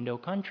 1040 window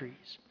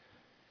countries.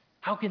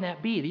 How can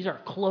that be? These are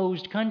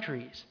closed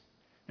countries.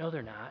 No,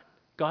 they're not.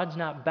 God's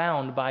not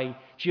bound by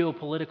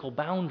geopolitical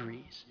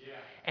boundaries. Yeah.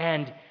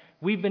 And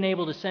we've been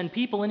able to send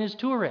people in as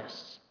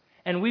tourists.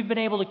 And we've been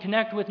able to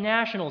connect with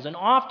nationals. And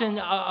often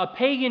a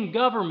pagan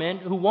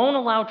government who won't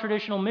allow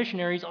traditional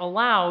missionaries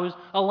allows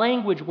a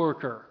language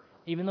worker,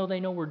 even though they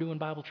know we're doing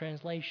Bible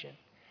translation.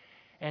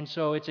 And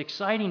so it's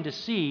exciting to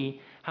see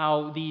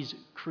how these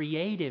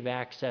creative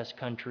access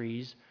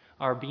countries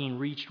are being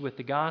reached with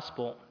the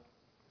gospel.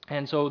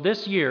 And so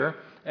this year,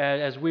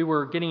 as we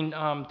were getting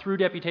through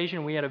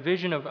deputation, we had a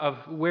vision of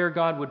where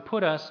God would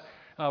put us.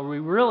 We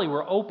really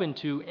were open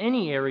to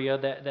any area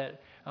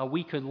that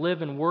we could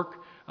live and work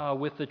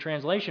with the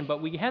translation.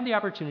 But we had the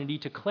opportunity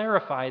to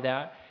clarify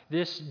that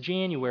this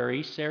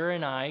January. Sarah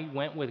and I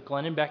went with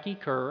Glenn and Becky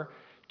Kerr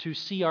to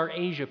see our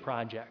Asia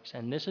projects.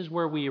 And this is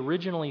where we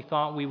originally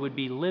thought we would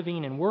be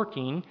living and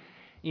working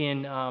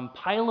in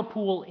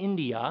Pilapul,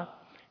 India.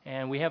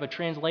 And we have a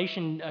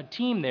translation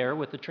team there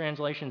with the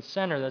translation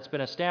center that's been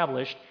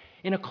established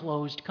in a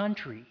closed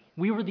country.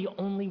 We were the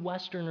only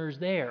Westerners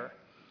there.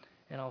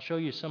 And I'll show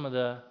you some of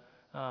the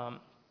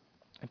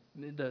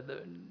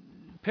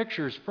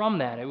pictures from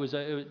that.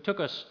 It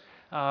took us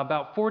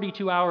about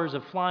 42 hours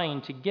of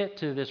flying to get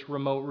to this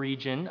remote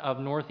region of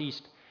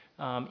northeast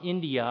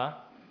India.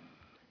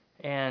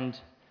 And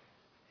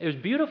it was a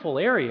beautiful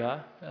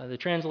area. The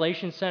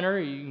translation center,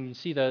 you can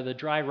see the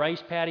dry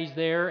rice paddies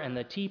there and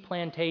the tea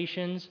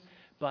plantations,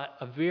 but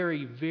a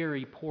very,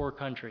 very poor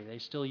country. They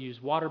still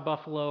use water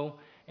buffalo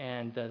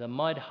and the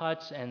mud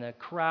huts and the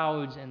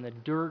crowds and the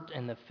dirt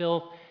and the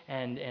filth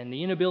and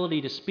the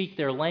inability to speak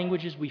their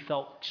languages. We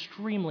felt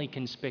extremely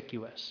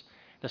conspicuous.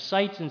 The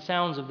sights and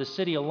sounds of the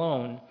city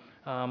alone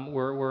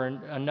were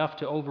enough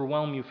to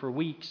overwhelm you for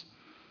weeks.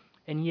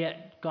 And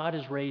yet God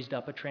has raised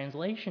up a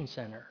translation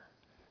center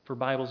for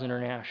Bibles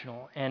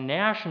International, and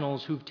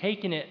nationals who've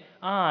taken it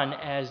on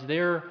as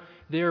their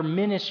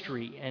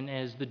ministry and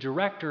as the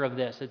director of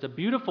this. It's a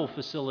beautiful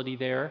facility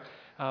there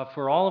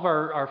for all of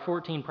our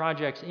 14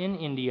 projects in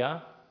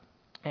India,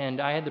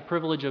 and I had the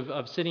privilege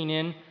of sitting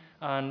in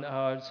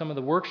on some of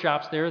the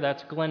workshops there.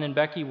 That's Glenn and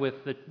Becky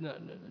with the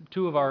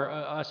two of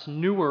us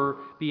newer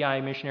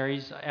BI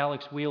missionaries,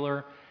 Alex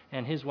Wheeler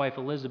and his wife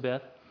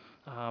Elizabeth.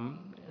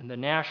 And the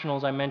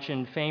nationals, I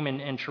mentioned Fame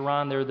and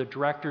Sharon, they're the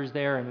directors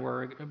there, and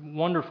we're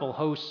wonderful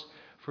hosts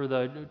for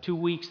the 2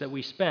 weeks that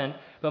we spent.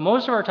 But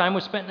most of our time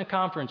was spent in a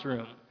conference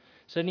room,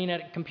 sitting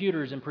at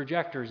computers and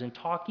projectors and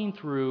talking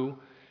through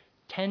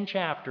 10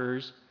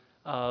 chapters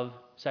of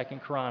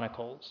 2nd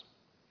Chronicles.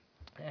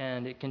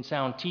 And it can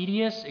sound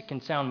tedious, it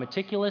can sound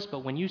meticulous,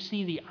 but when you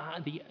see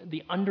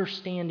the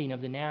understanding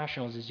of the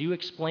nationals as you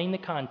explain the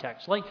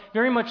context,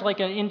 very much like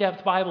an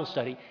in-depth Bible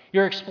study,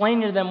 you're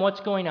explaining to them what's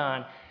going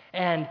on.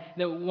 And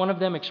one of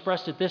them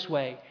expressed it this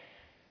way: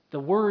 the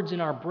words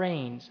in our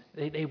brains,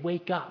 they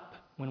wake up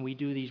when we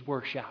do these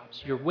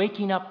workshops. You're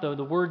waking up the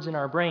words in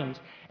our brains.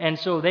 And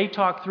so they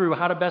talk through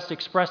how to best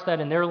express that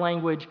in their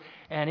language,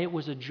 and it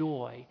was a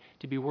joy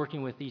to be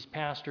working with these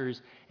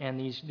pastors and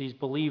these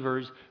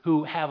believers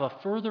who have a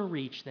further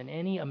reach than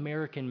any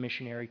American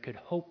missionary could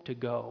hope to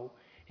go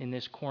in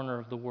this corner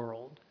of the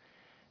world.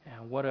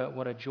 And what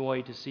a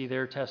joy to see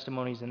their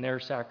testimonies and their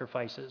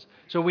sacrifices.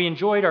 So we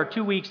enjoyed our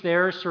 2 weeks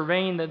there,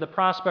 surveying the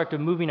prospect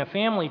of moving a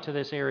family to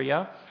this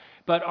area.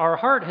 But our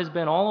heart has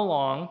been all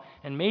along,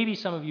 and maybe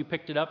some of you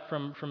picked it up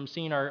from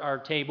seeing our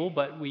table,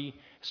 but we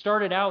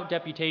started out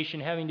deputation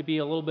having to be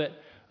a little bit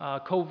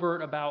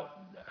covert about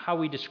how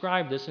we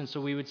describe this, and so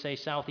we would say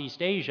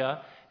Southeast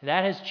Asia.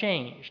 That has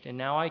changed, and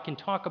now I can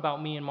talk about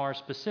Myanmar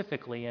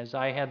specifically, as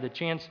I had the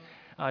chance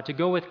to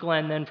go with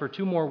Glenn then for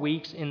 2 more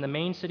weeks in the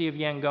main city of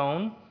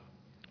Yangon,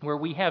 where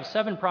we have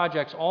 7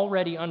 projects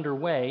already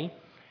underway.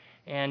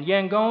 And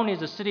Yangon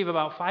is a city of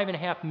about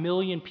 5.5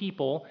 million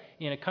people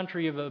in a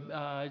country of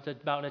it's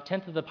about a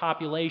tenth of the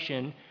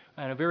population,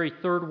 and a very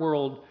third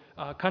world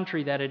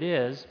country that it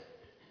is.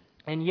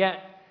 And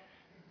yet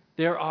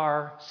there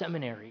are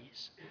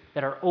seminaries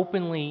that are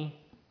openly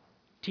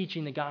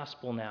teaching the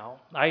gospel now.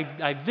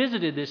 I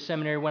visited this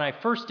seminary when I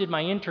first did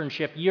my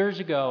internship years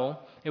ago.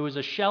 It was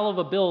a shell of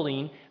a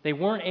building. They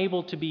weren't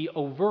able to be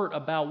overt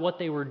about what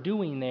they were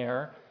doing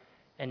there,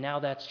 and now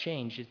that's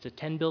changed. It's a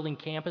 10-building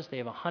campus. They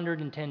have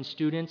 110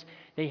 students.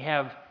 They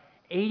have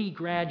 80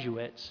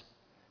 graduates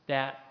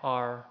that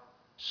are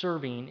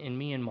serving in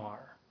Myanmar,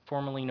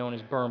 formerly known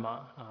as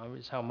Burma,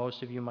 is how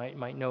most of you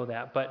might know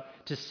that. But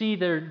to see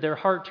their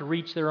heart to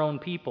reach their own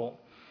people.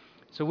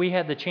 So we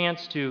had the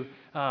chance to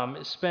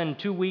spend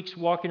 2 weeks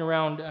walking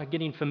around,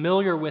 getting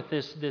familiar with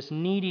this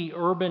needy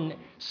urban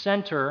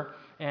center,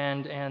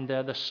 and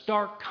the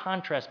stark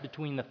contrast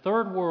between the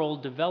third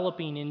world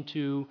developing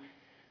into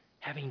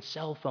having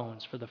cell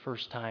phones for the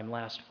first time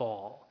last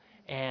fall,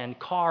 and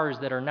cars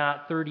that are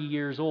not 30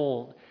 years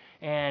old,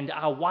 and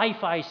a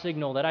Wi-Fi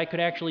signal that I could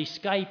actually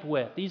Skype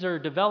with. These are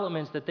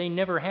developments that they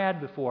never had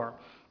before.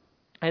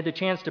 I had the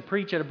chance to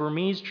preach at a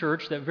Burmese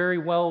church that very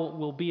well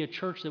will be a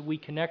church that we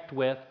connect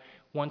with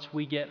once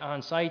we get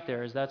on site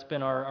there, as that's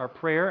been our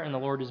prayer, and the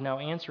Lord is now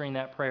answering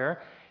that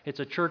prayer. It's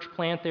a church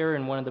plant there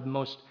in one of the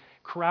most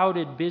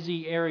crowded,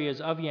 busy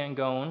areas of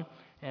Yangon,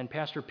 and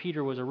Pastor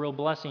Peter was a real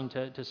blessing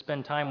to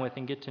spend time with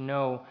and get to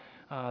know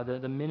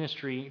the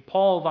ministry.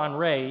 Paul Von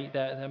Ray,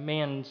 the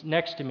man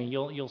next to me,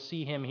 you'll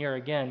see him here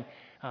again.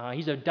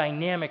 He's a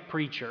dynamic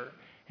preacher,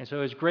 and so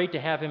it was great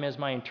to have him as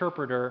my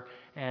interpreter,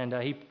 and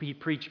he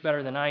preached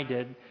better than I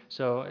did,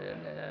 so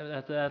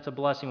that's a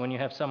blessing when you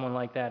have someone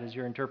like that as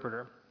your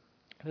interpreter.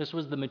 This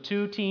was the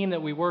Matu team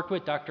that we worked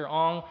with, Dr.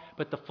 Ong,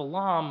 but the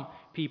Phalam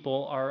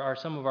people are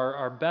some of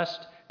our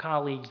best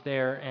colleagues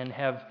there and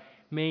have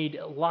made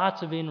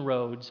lots of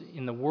inroads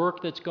in the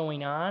work that's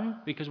going on,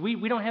 because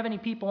we don't have any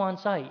people on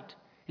site.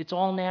 It's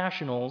all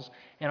nationals,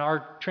 and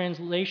our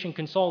translation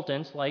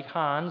consultants like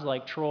Hans,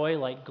 like Troy,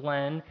 like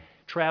Glenn,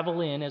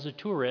 travel in as a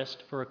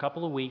tourist for a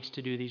couple of weeks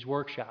to do these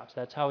workshops.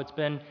 That's how it's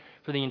been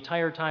for the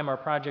entire time our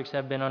projects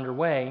have been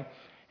underway,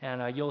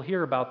 and you'll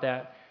hear about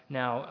that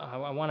now.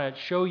 I want to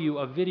show you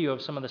a video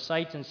of some of the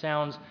sights and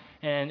sounds,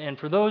 and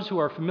for those who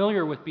are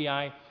familiar with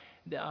BI,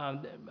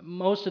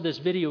 most of this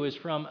video is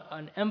from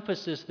an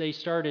emphasis they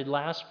started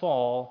last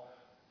fall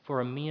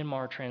for a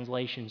Myanmar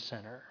translation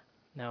center.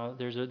 Now,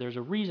 there's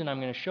a reason I'm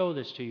going to show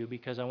this to you,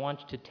 because I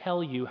want to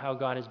tell you how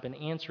God has been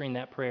answering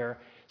that prayer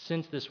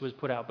since this was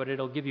put out, but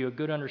it'll give you a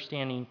good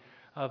understanding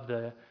of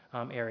the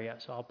area.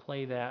 So I'll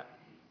play that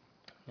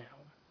now.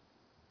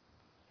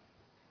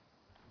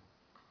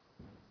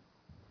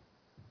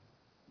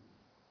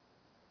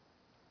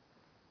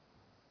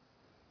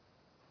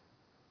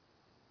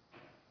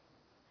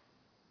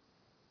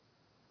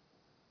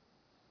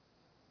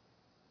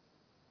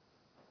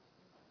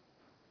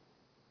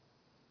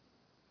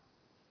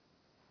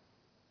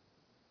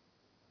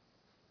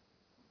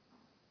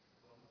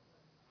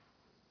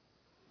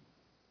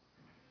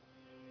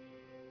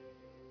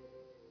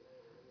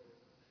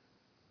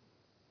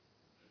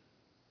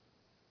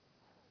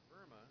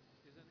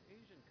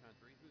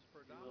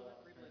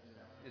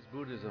 Is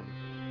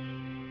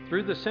Buddhism.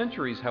 Through the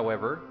centuries,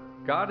 however,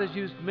 God has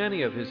used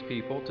many of His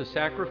people to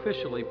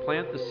sacrificially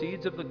plant the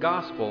seeds of the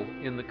gospel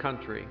in the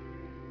country.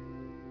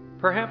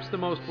 Perhaps the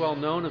most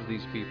well-known of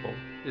these people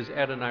is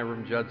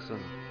Adoniram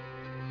Judson.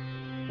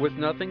 With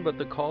nothing but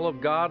the call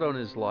of God on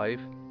his life,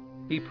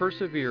 he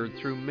persevered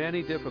through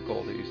many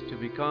difficulties to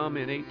become,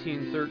 in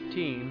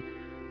 1813,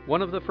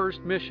 one of the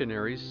first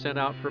missionaries sent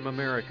out from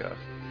America.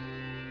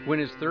 When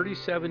his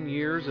 37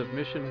 years of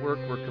mission work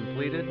were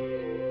completed,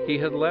 he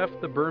had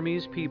left the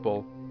Burmese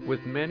people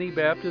with many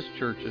Baptist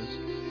churches,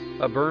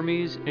 a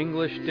Burmese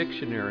English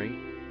dictionary,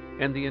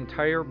 and the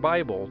entire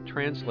Bible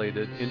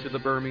translated into the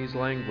Burmese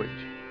language.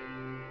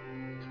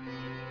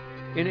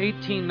 In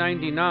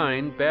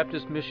 1899,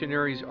 Baptist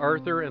missionaries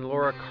Arthur and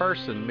Laura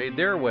Carson made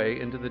their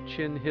way into the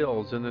Chin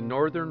Hills in the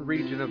northern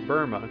region of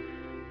Burma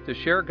to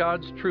share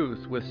God's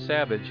truth with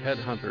savage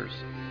headhunters.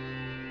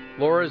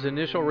 Laura's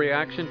initial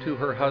reaction to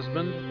her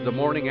husband the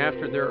morning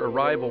after their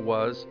arrival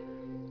was,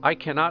 "I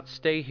cannot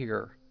stay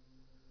here."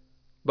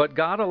 But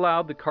God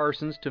allowed the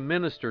Carsons to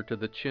minister to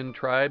the Chin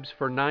tribes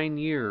for 9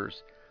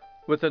 years,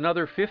 with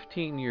another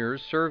 15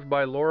 years served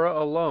by Laura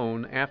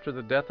alone after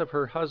the death of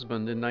her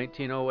husband in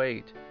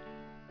 1908.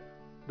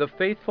 The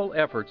faithful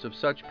efforts of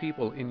such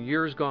people in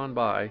years gone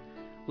by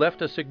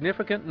left a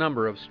significant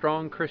number of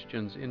strong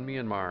Christians in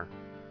Myanmar.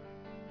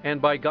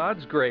 And by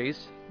God's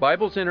grace,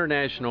 Bibles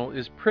International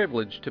is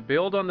privileged to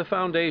build on the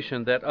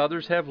foundation that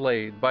others have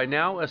laid by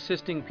now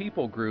assisting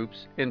people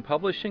groups in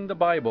publishing the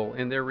Bible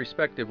in their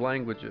respective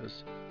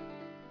languages.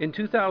 In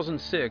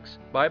 2006,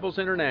 Bibles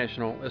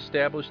International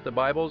established the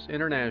Bibles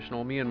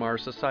International Myanmar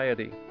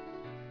Society.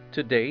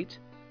 To date,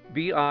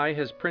 BI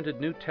has printed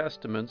New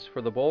Testaments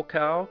for the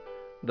Bolkau,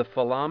 the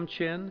Phalam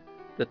Chin,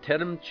 the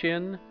Tedam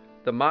Chin,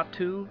 the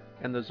Matu,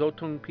 and the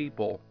Zotung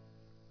people.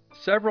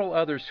 Several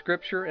other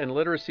scripture and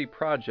literacy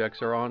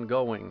projects are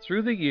ongoing.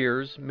 Through the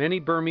years, many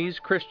Burmese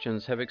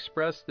Christians have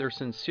expressed their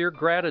sincere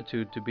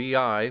gratitude to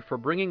BI for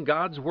bringing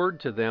God's Word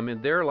to them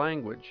in their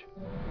language.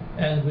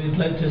 And we'd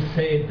like to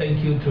say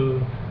thank you to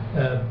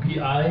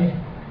BI,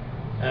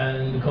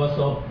 and because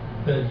of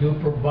you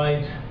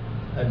provide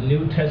a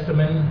New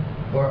Testament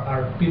for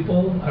our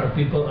people. Our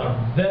people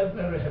are very,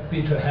 very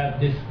happy to have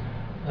this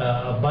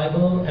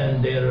Bible,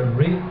 and they're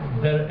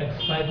very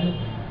excited,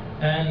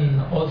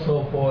 and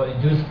also for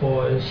use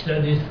for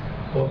studies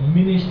for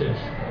ministers.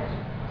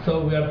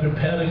 So we are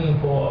preparing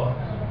for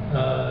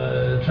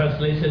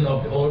translation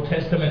of the Old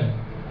Testament.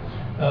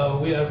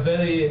 We are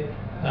very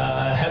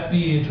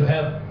happy to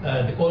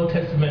have the Old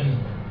Testament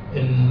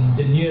in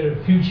the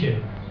near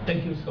future.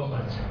 Thank you so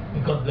much,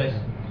 and God bless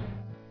you.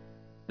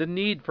 The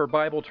need for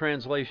Bible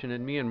translation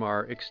in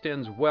Myanmar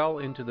extends well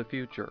into the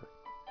future.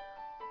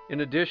 In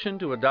addition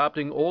to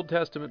adopting Old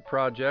Testament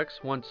projects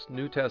once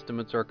New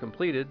Testaments are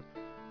completed,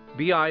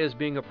 BI is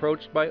being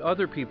approached by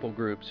other people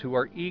groups who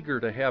are eager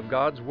to have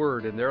God's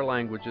Word in their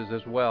languages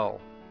as well.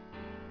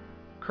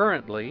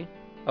 Currently,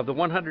 of the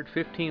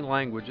 115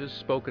 languages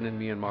spoken in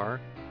Myanmar,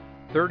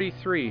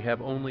 33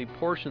 have only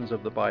portions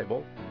of the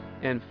Bible,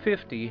 and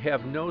 50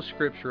 have no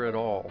scripture at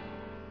all.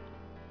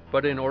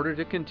 But in order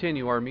to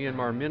continue our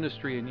Myanmar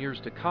ministry in years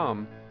to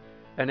come,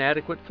 an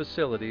adequate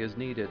facility is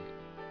needed.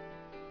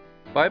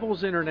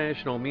 Bibles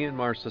International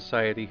Myanmar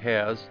Society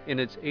has, in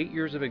its 8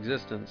 years of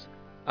existence,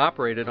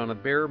 operated on a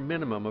bare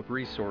minimum of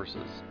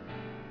resources.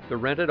 The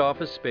rented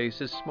office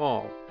space is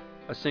small.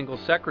 A single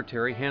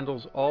secretary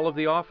handles all of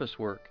the office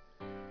work,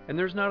 and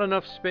there's not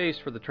enough space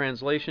for the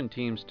translation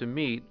teams to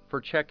meet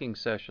for checking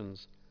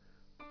sessions.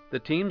 The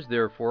teams,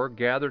 therefore,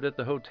 gathered at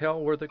the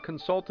hotel where the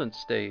consultants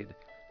stayed,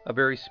 a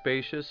very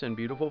spacious and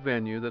beautiful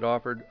venue that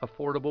offered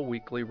affordable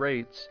weekly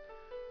rates.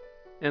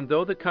 And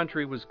though the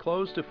country was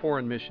closed to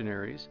foreign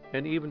missionaries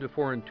and even to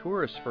foreign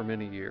tourists for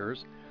many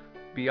years,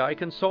 BI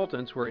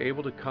consultants were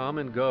able to come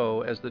and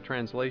go as the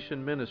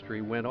translation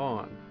ministry went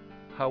on.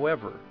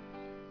 However,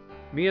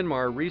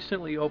 Myanmar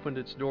recently opened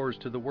its doors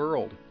to the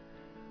world,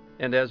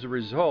 and as a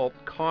result,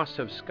 costs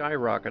have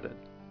skyrocketed.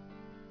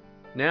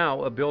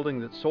 Now, a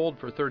building that sold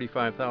for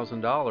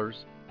 $35,000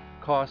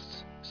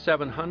 costs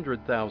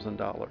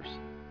 $700,000.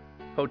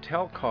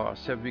 Hotel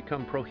costs have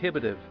become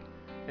prohibitive,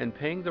 and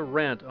paying the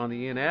rent on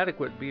the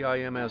inadequate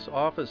BIMS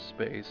office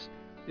space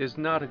is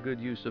not a good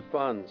use of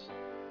funds.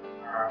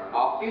 Our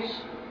office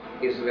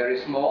is very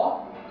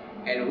small,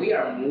 and we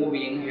are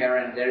moving here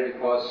and there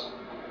because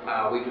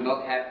we do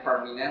not have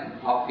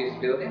permanent office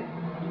building.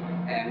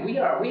 And we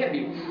have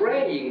been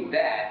praying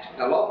that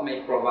the Lord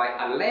may provide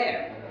a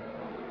land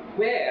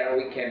where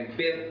we can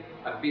build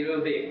a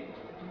building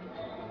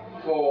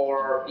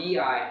for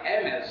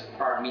BIMS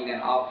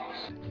permanent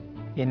office.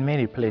 In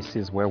many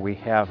places where we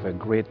have a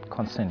great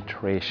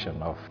concentration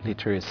of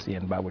literacy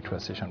and Bible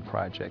translation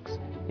projects,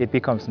 it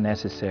becomes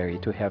necessary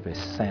to have a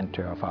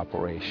center of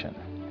operation,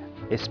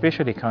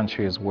 especially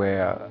countries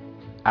where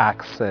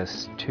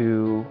access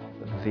to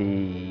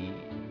the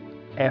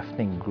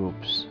ethnic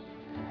groups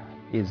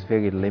is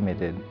very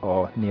limited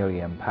or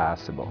nearly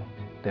impossible.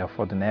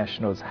 Therefore, the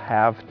nationals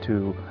have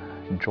to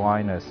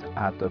join us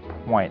at a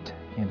point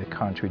in the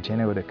country,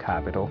 generally the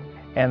capital,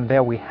 and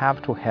there we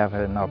have to have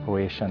an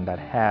operation that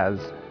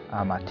has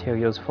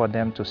materials for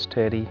them to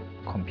study,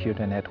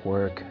 computer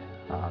network,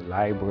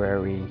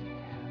 library,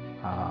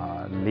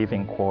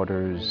 living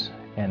quarters,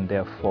 and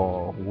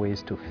therefore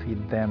ways to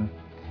feed them,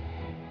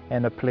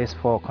 and a place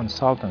for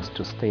consultants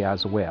to stay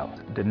as well.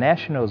 The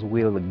nationals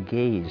will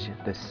gauge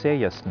the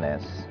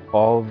seriousness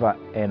of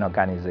an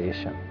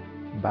organization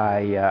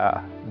by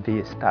the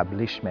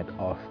establishment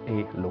of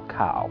a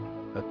locale,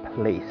 a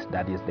place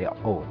that is their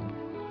own,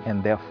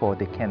 and therefore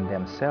they can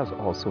themselves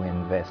also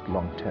invest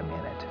long-term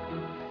in it.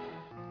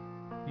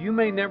 You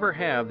may never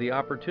have the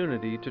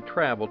opportunity to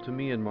travel to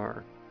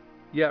Myanmar,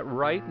 yet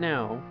right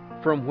now,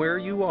 from where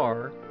you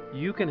are,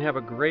 you can have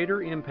a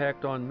greater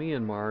impact on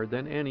Myanmar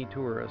than any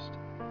tourist.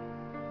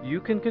 You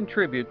can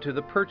contribute to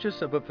the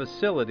purchase of a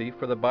facility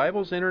for the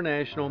Bibles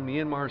International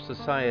Myanmar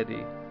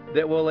Society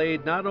that will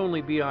aid not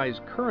only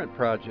BI's current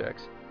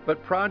projects,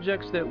 but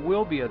projects that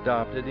will be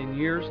adopted in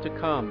years to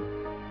come.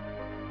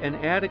 An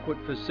adequate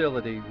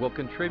facility will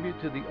contribute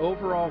to the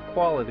overall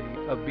quality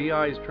of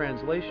BI's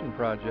translation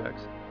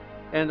projects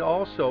and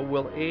also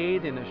will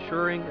aid in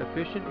assuring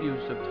efficient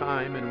use of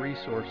time and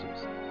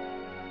resources.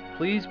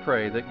 Please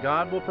pray that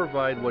God will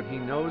provide what He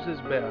knows is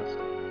best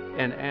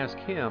and ask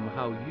Him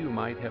how you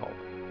might help.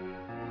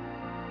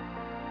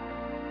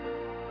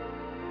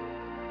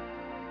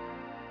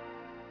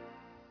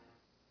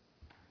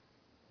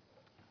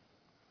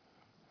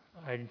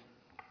 I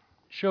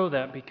show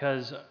that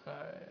because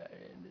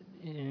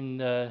in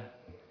the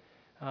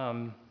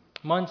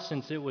months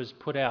since it was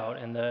put out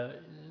and the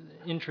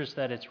interest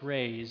that it's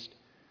raised,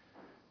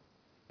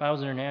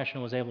 Bibles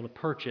International was able to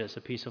purchase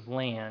a piece of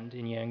land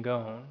in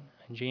Yangon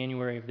in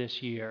January of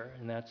this year,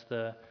 and that's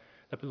the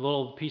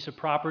little piece of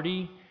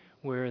property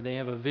where they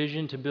have a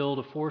vision to build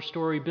a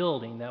 4-story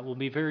building that will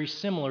be very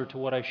similar to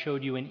what I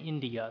showed you in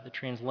India, the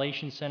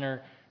translation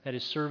center that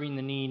is serving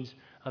the needs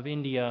of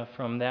India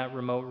from that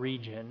remote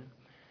region.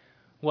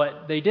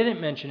 What they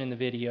didn't mention in the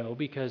video,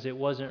 because it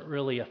wasn't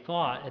really a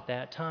thought at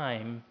that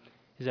time,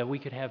 is that we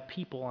could have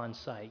people on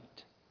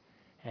site.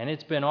 And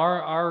it's been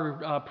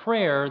our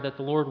prayer that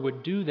the Lord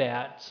would do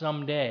that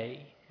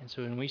someday. And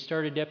so when we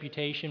started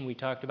deputation, we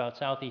talked about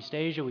Southeast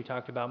Asia, we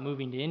talked about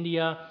moving to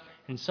India,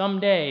 and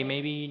someday,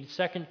 maybe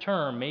second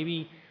term,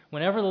 maybe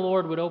whenever the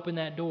Lord would open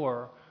that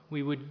door,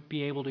 we would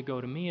be able to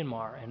go to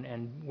Myanmar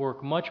and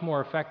work much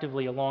more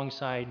effectively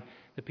alongside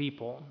the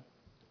people.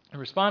 In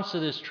response to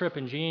this trip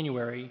in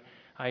January,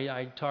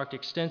 I talked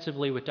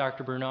extensively with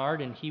Dr.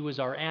 Bernard, and he was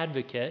our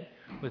advocate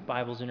with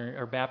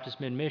Baptist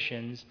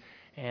Mid-Missions,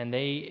 and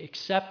they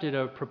accepted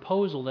a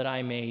proposal that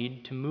I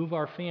made to move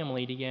our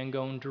family to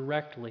Yangon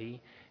directly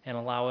and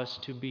allow us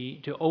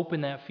to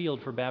open that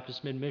field for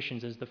Baptist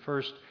Mid-Missions as the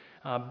first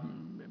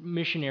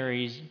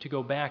missionaries to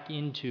go back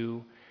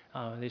into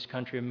this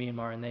country of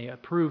Myanmar, and they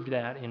approved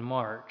that in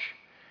March.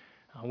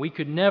 We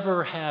could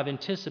never have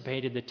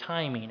anticipated the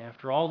timing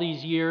after all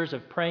these years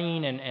of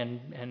praying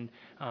and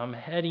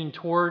heading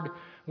toward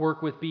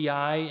work with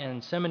BI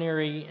and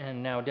seminary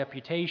and now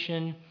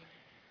deputation,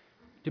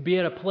 to be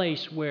at a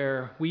place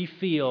where we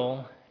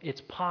feel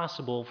it's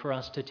possible for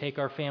us to take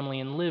our family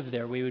and live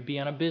there. We would be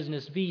on a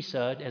business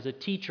visa as a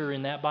teacher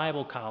in that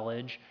Bible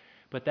college,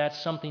 but that's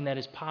something that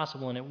is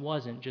possible, and it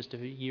wasn't just a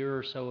year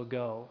or so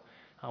ago.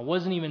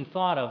 Wasn't even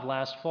thought of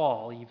last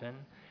fall even.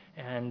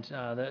 And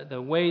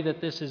the way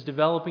that this is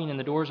developing and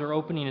the doors are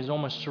opening is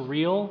almost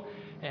surreal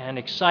and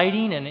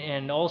exciting,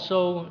 and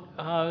also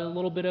a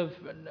little bit of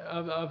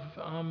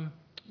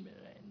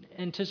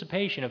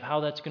anticipation of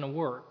how that's going to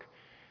work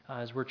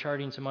as we're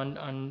charting some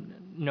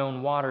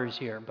unknown waters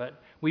here.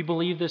 But we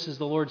believe this is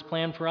the Lord's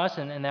plan for us,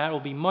 and that will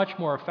be much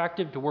more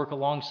effective to work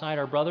alongside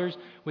our brothers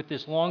with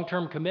this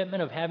long-term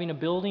commitment of having a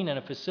building and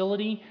a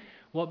facility.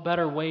 What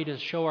better way to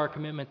show our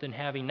commitment than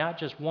having not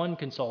just one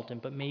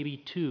consultant, but maybe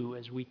two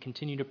as we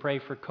continue to pray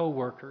for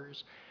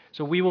co-workers.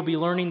 So we will be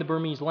learning the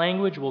Burmese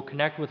language. We'll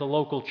connect with a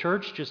local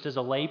church just as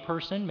a lay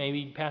person,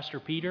 maybe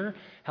Pastor Peter,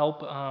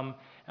 help.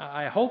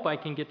 I hope I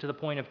can get to the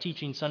point of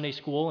teaching Sunday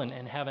school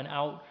and have an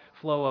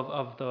outflow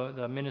of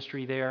the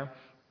ministry there,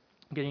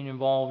 getting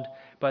involved.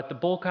 But the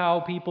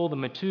Bulkau people, the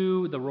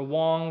Matu, the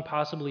Rawang,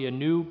 possibly a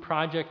new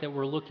project that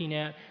we're looking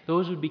at,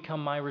 those would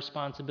become my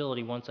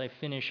responsibility once I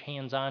finish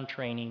hands-on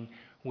training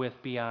with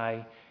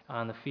BI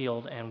on the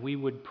field. And we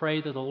would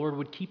pray that the Lord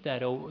would keep that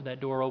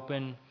door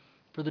open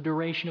for the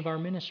duration of our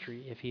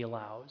ministry, if He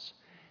allows,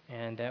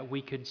 and that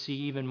we could see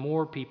even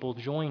more people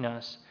join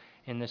us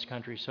in this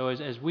country. So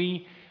as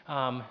we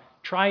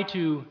try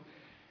to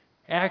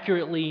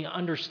accurately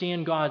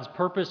understand God's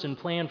purpose and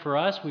plan for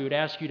us, we would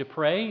ask you to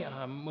pray.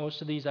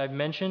 Most of these I've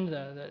mentioned.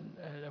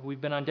 We've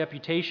been on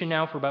deputation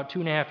now for about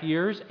 2.5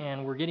 years,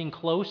 and we're getting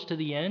close to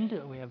the end.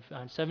 We have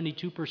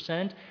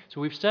 72%. So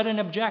we've set an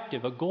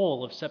objective, a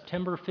goal of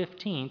September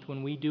 15th,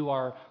 when we do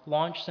our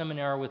launch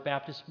seminar with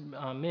Baptist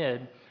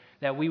Mid,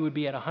 that we would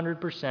be at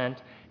 100%.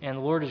 And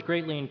the Lord has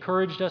greatly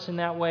encouraged us in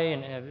that way,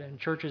 and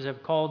churches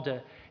have called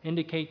to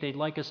indicate they'd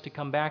like us to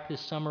come back this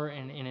summer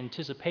in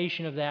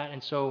anticipation of that.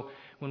 And so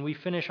when we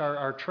finish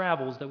our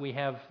travels that we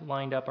have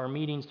lined up, our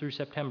meetings through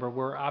September,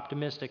 we're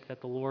optimistic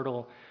that the Lord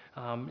will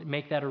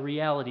make that a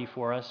reality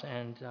for us,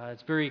 and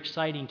it's very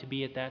exciting to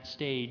be at that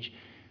stage.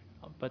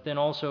 But then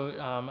also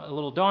a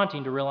little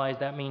daunting to realize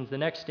that means the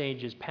next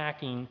stage is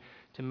packing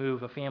to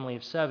move a family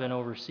of 7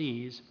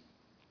 overseas.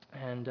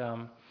 And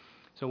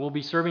so we'll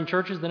be serving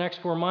churches the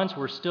next 4 months.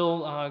 We're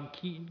still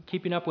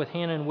keeping up with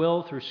Hannah and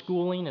Will through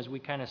schooling as we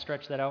kind of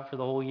stretch that out for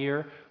the whole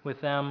year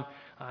with them.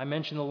 I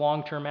mentioned the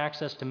long-term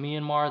access to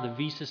Myanmar. The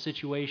visa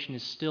situation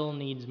still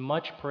needs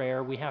much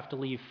prayer. We have to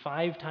leave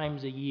 5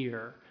 times a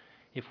year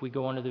if we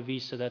go under the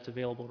visa that's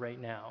available right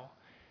now.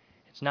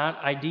 It's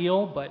not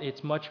ideal, but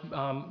it's much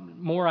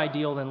more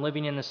ideal than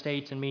living in the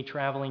States and me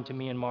traveling to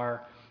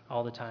Myanmar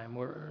all the time.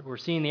 We're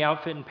seeing the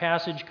outfit and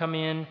passage come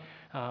in,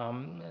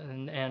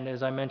 and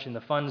as I mentioned,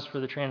 the funds for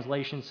the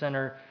translation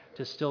center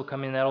to still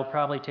come in. That'll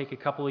probably take a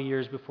couple of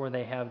years before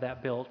they have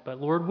that built.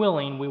 But Lord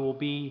willing, we will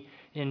be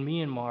in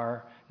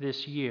Myanmar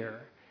this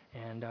year.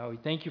 And we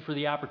thank you for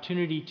the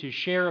opportunity to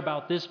share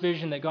about this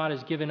vision that God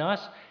has given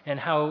us and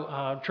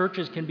how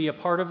churches can be a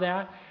part of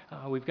that.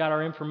 We've got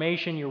our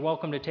information. You're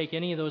welcome to take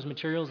any of those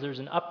materials. There's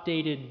an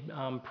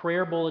updated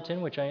prayer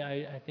bulletin, which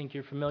I think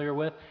you're familiar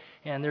with.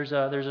 And there's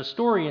a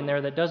story in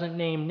there that doesn't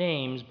name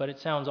names, but it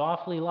sounds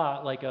awfully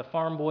lot like a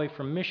farm boy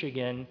from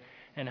Michigan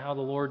and how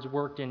the Lord's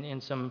worked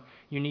in some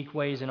unique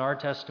ways in our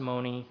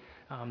testimony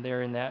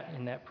there in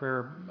that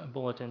prayer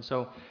bulletin.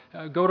 So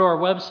go to our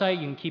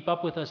website. You can keep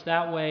up with us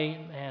that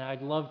way, and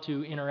I'd love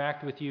to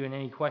interact with you and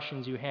any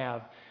questions you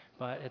have.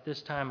 But at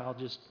this time, I'll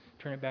just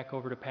turn it back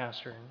over to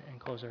Pastor and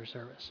close our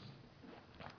service.